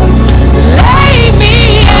 Lay me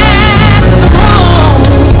at the throne.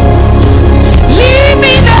 Leave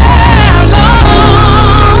me there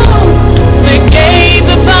alone to gaze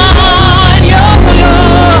upon your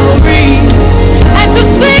glory and to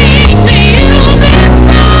sing to you this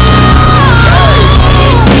song.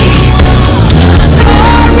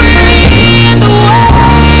 Lord, we're in the way.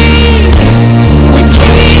 We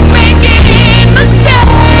keep making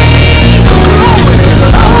mistakes.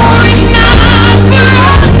 Oh, it's not for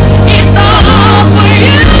us, it's all for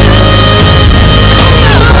you.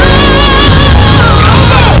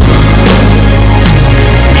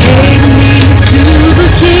 Take me to the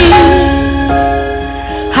King.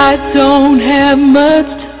 I don't have much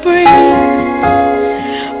to bring.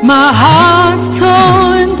 My heart's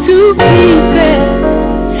torn to pieces.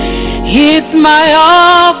 It's my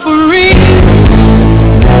offering.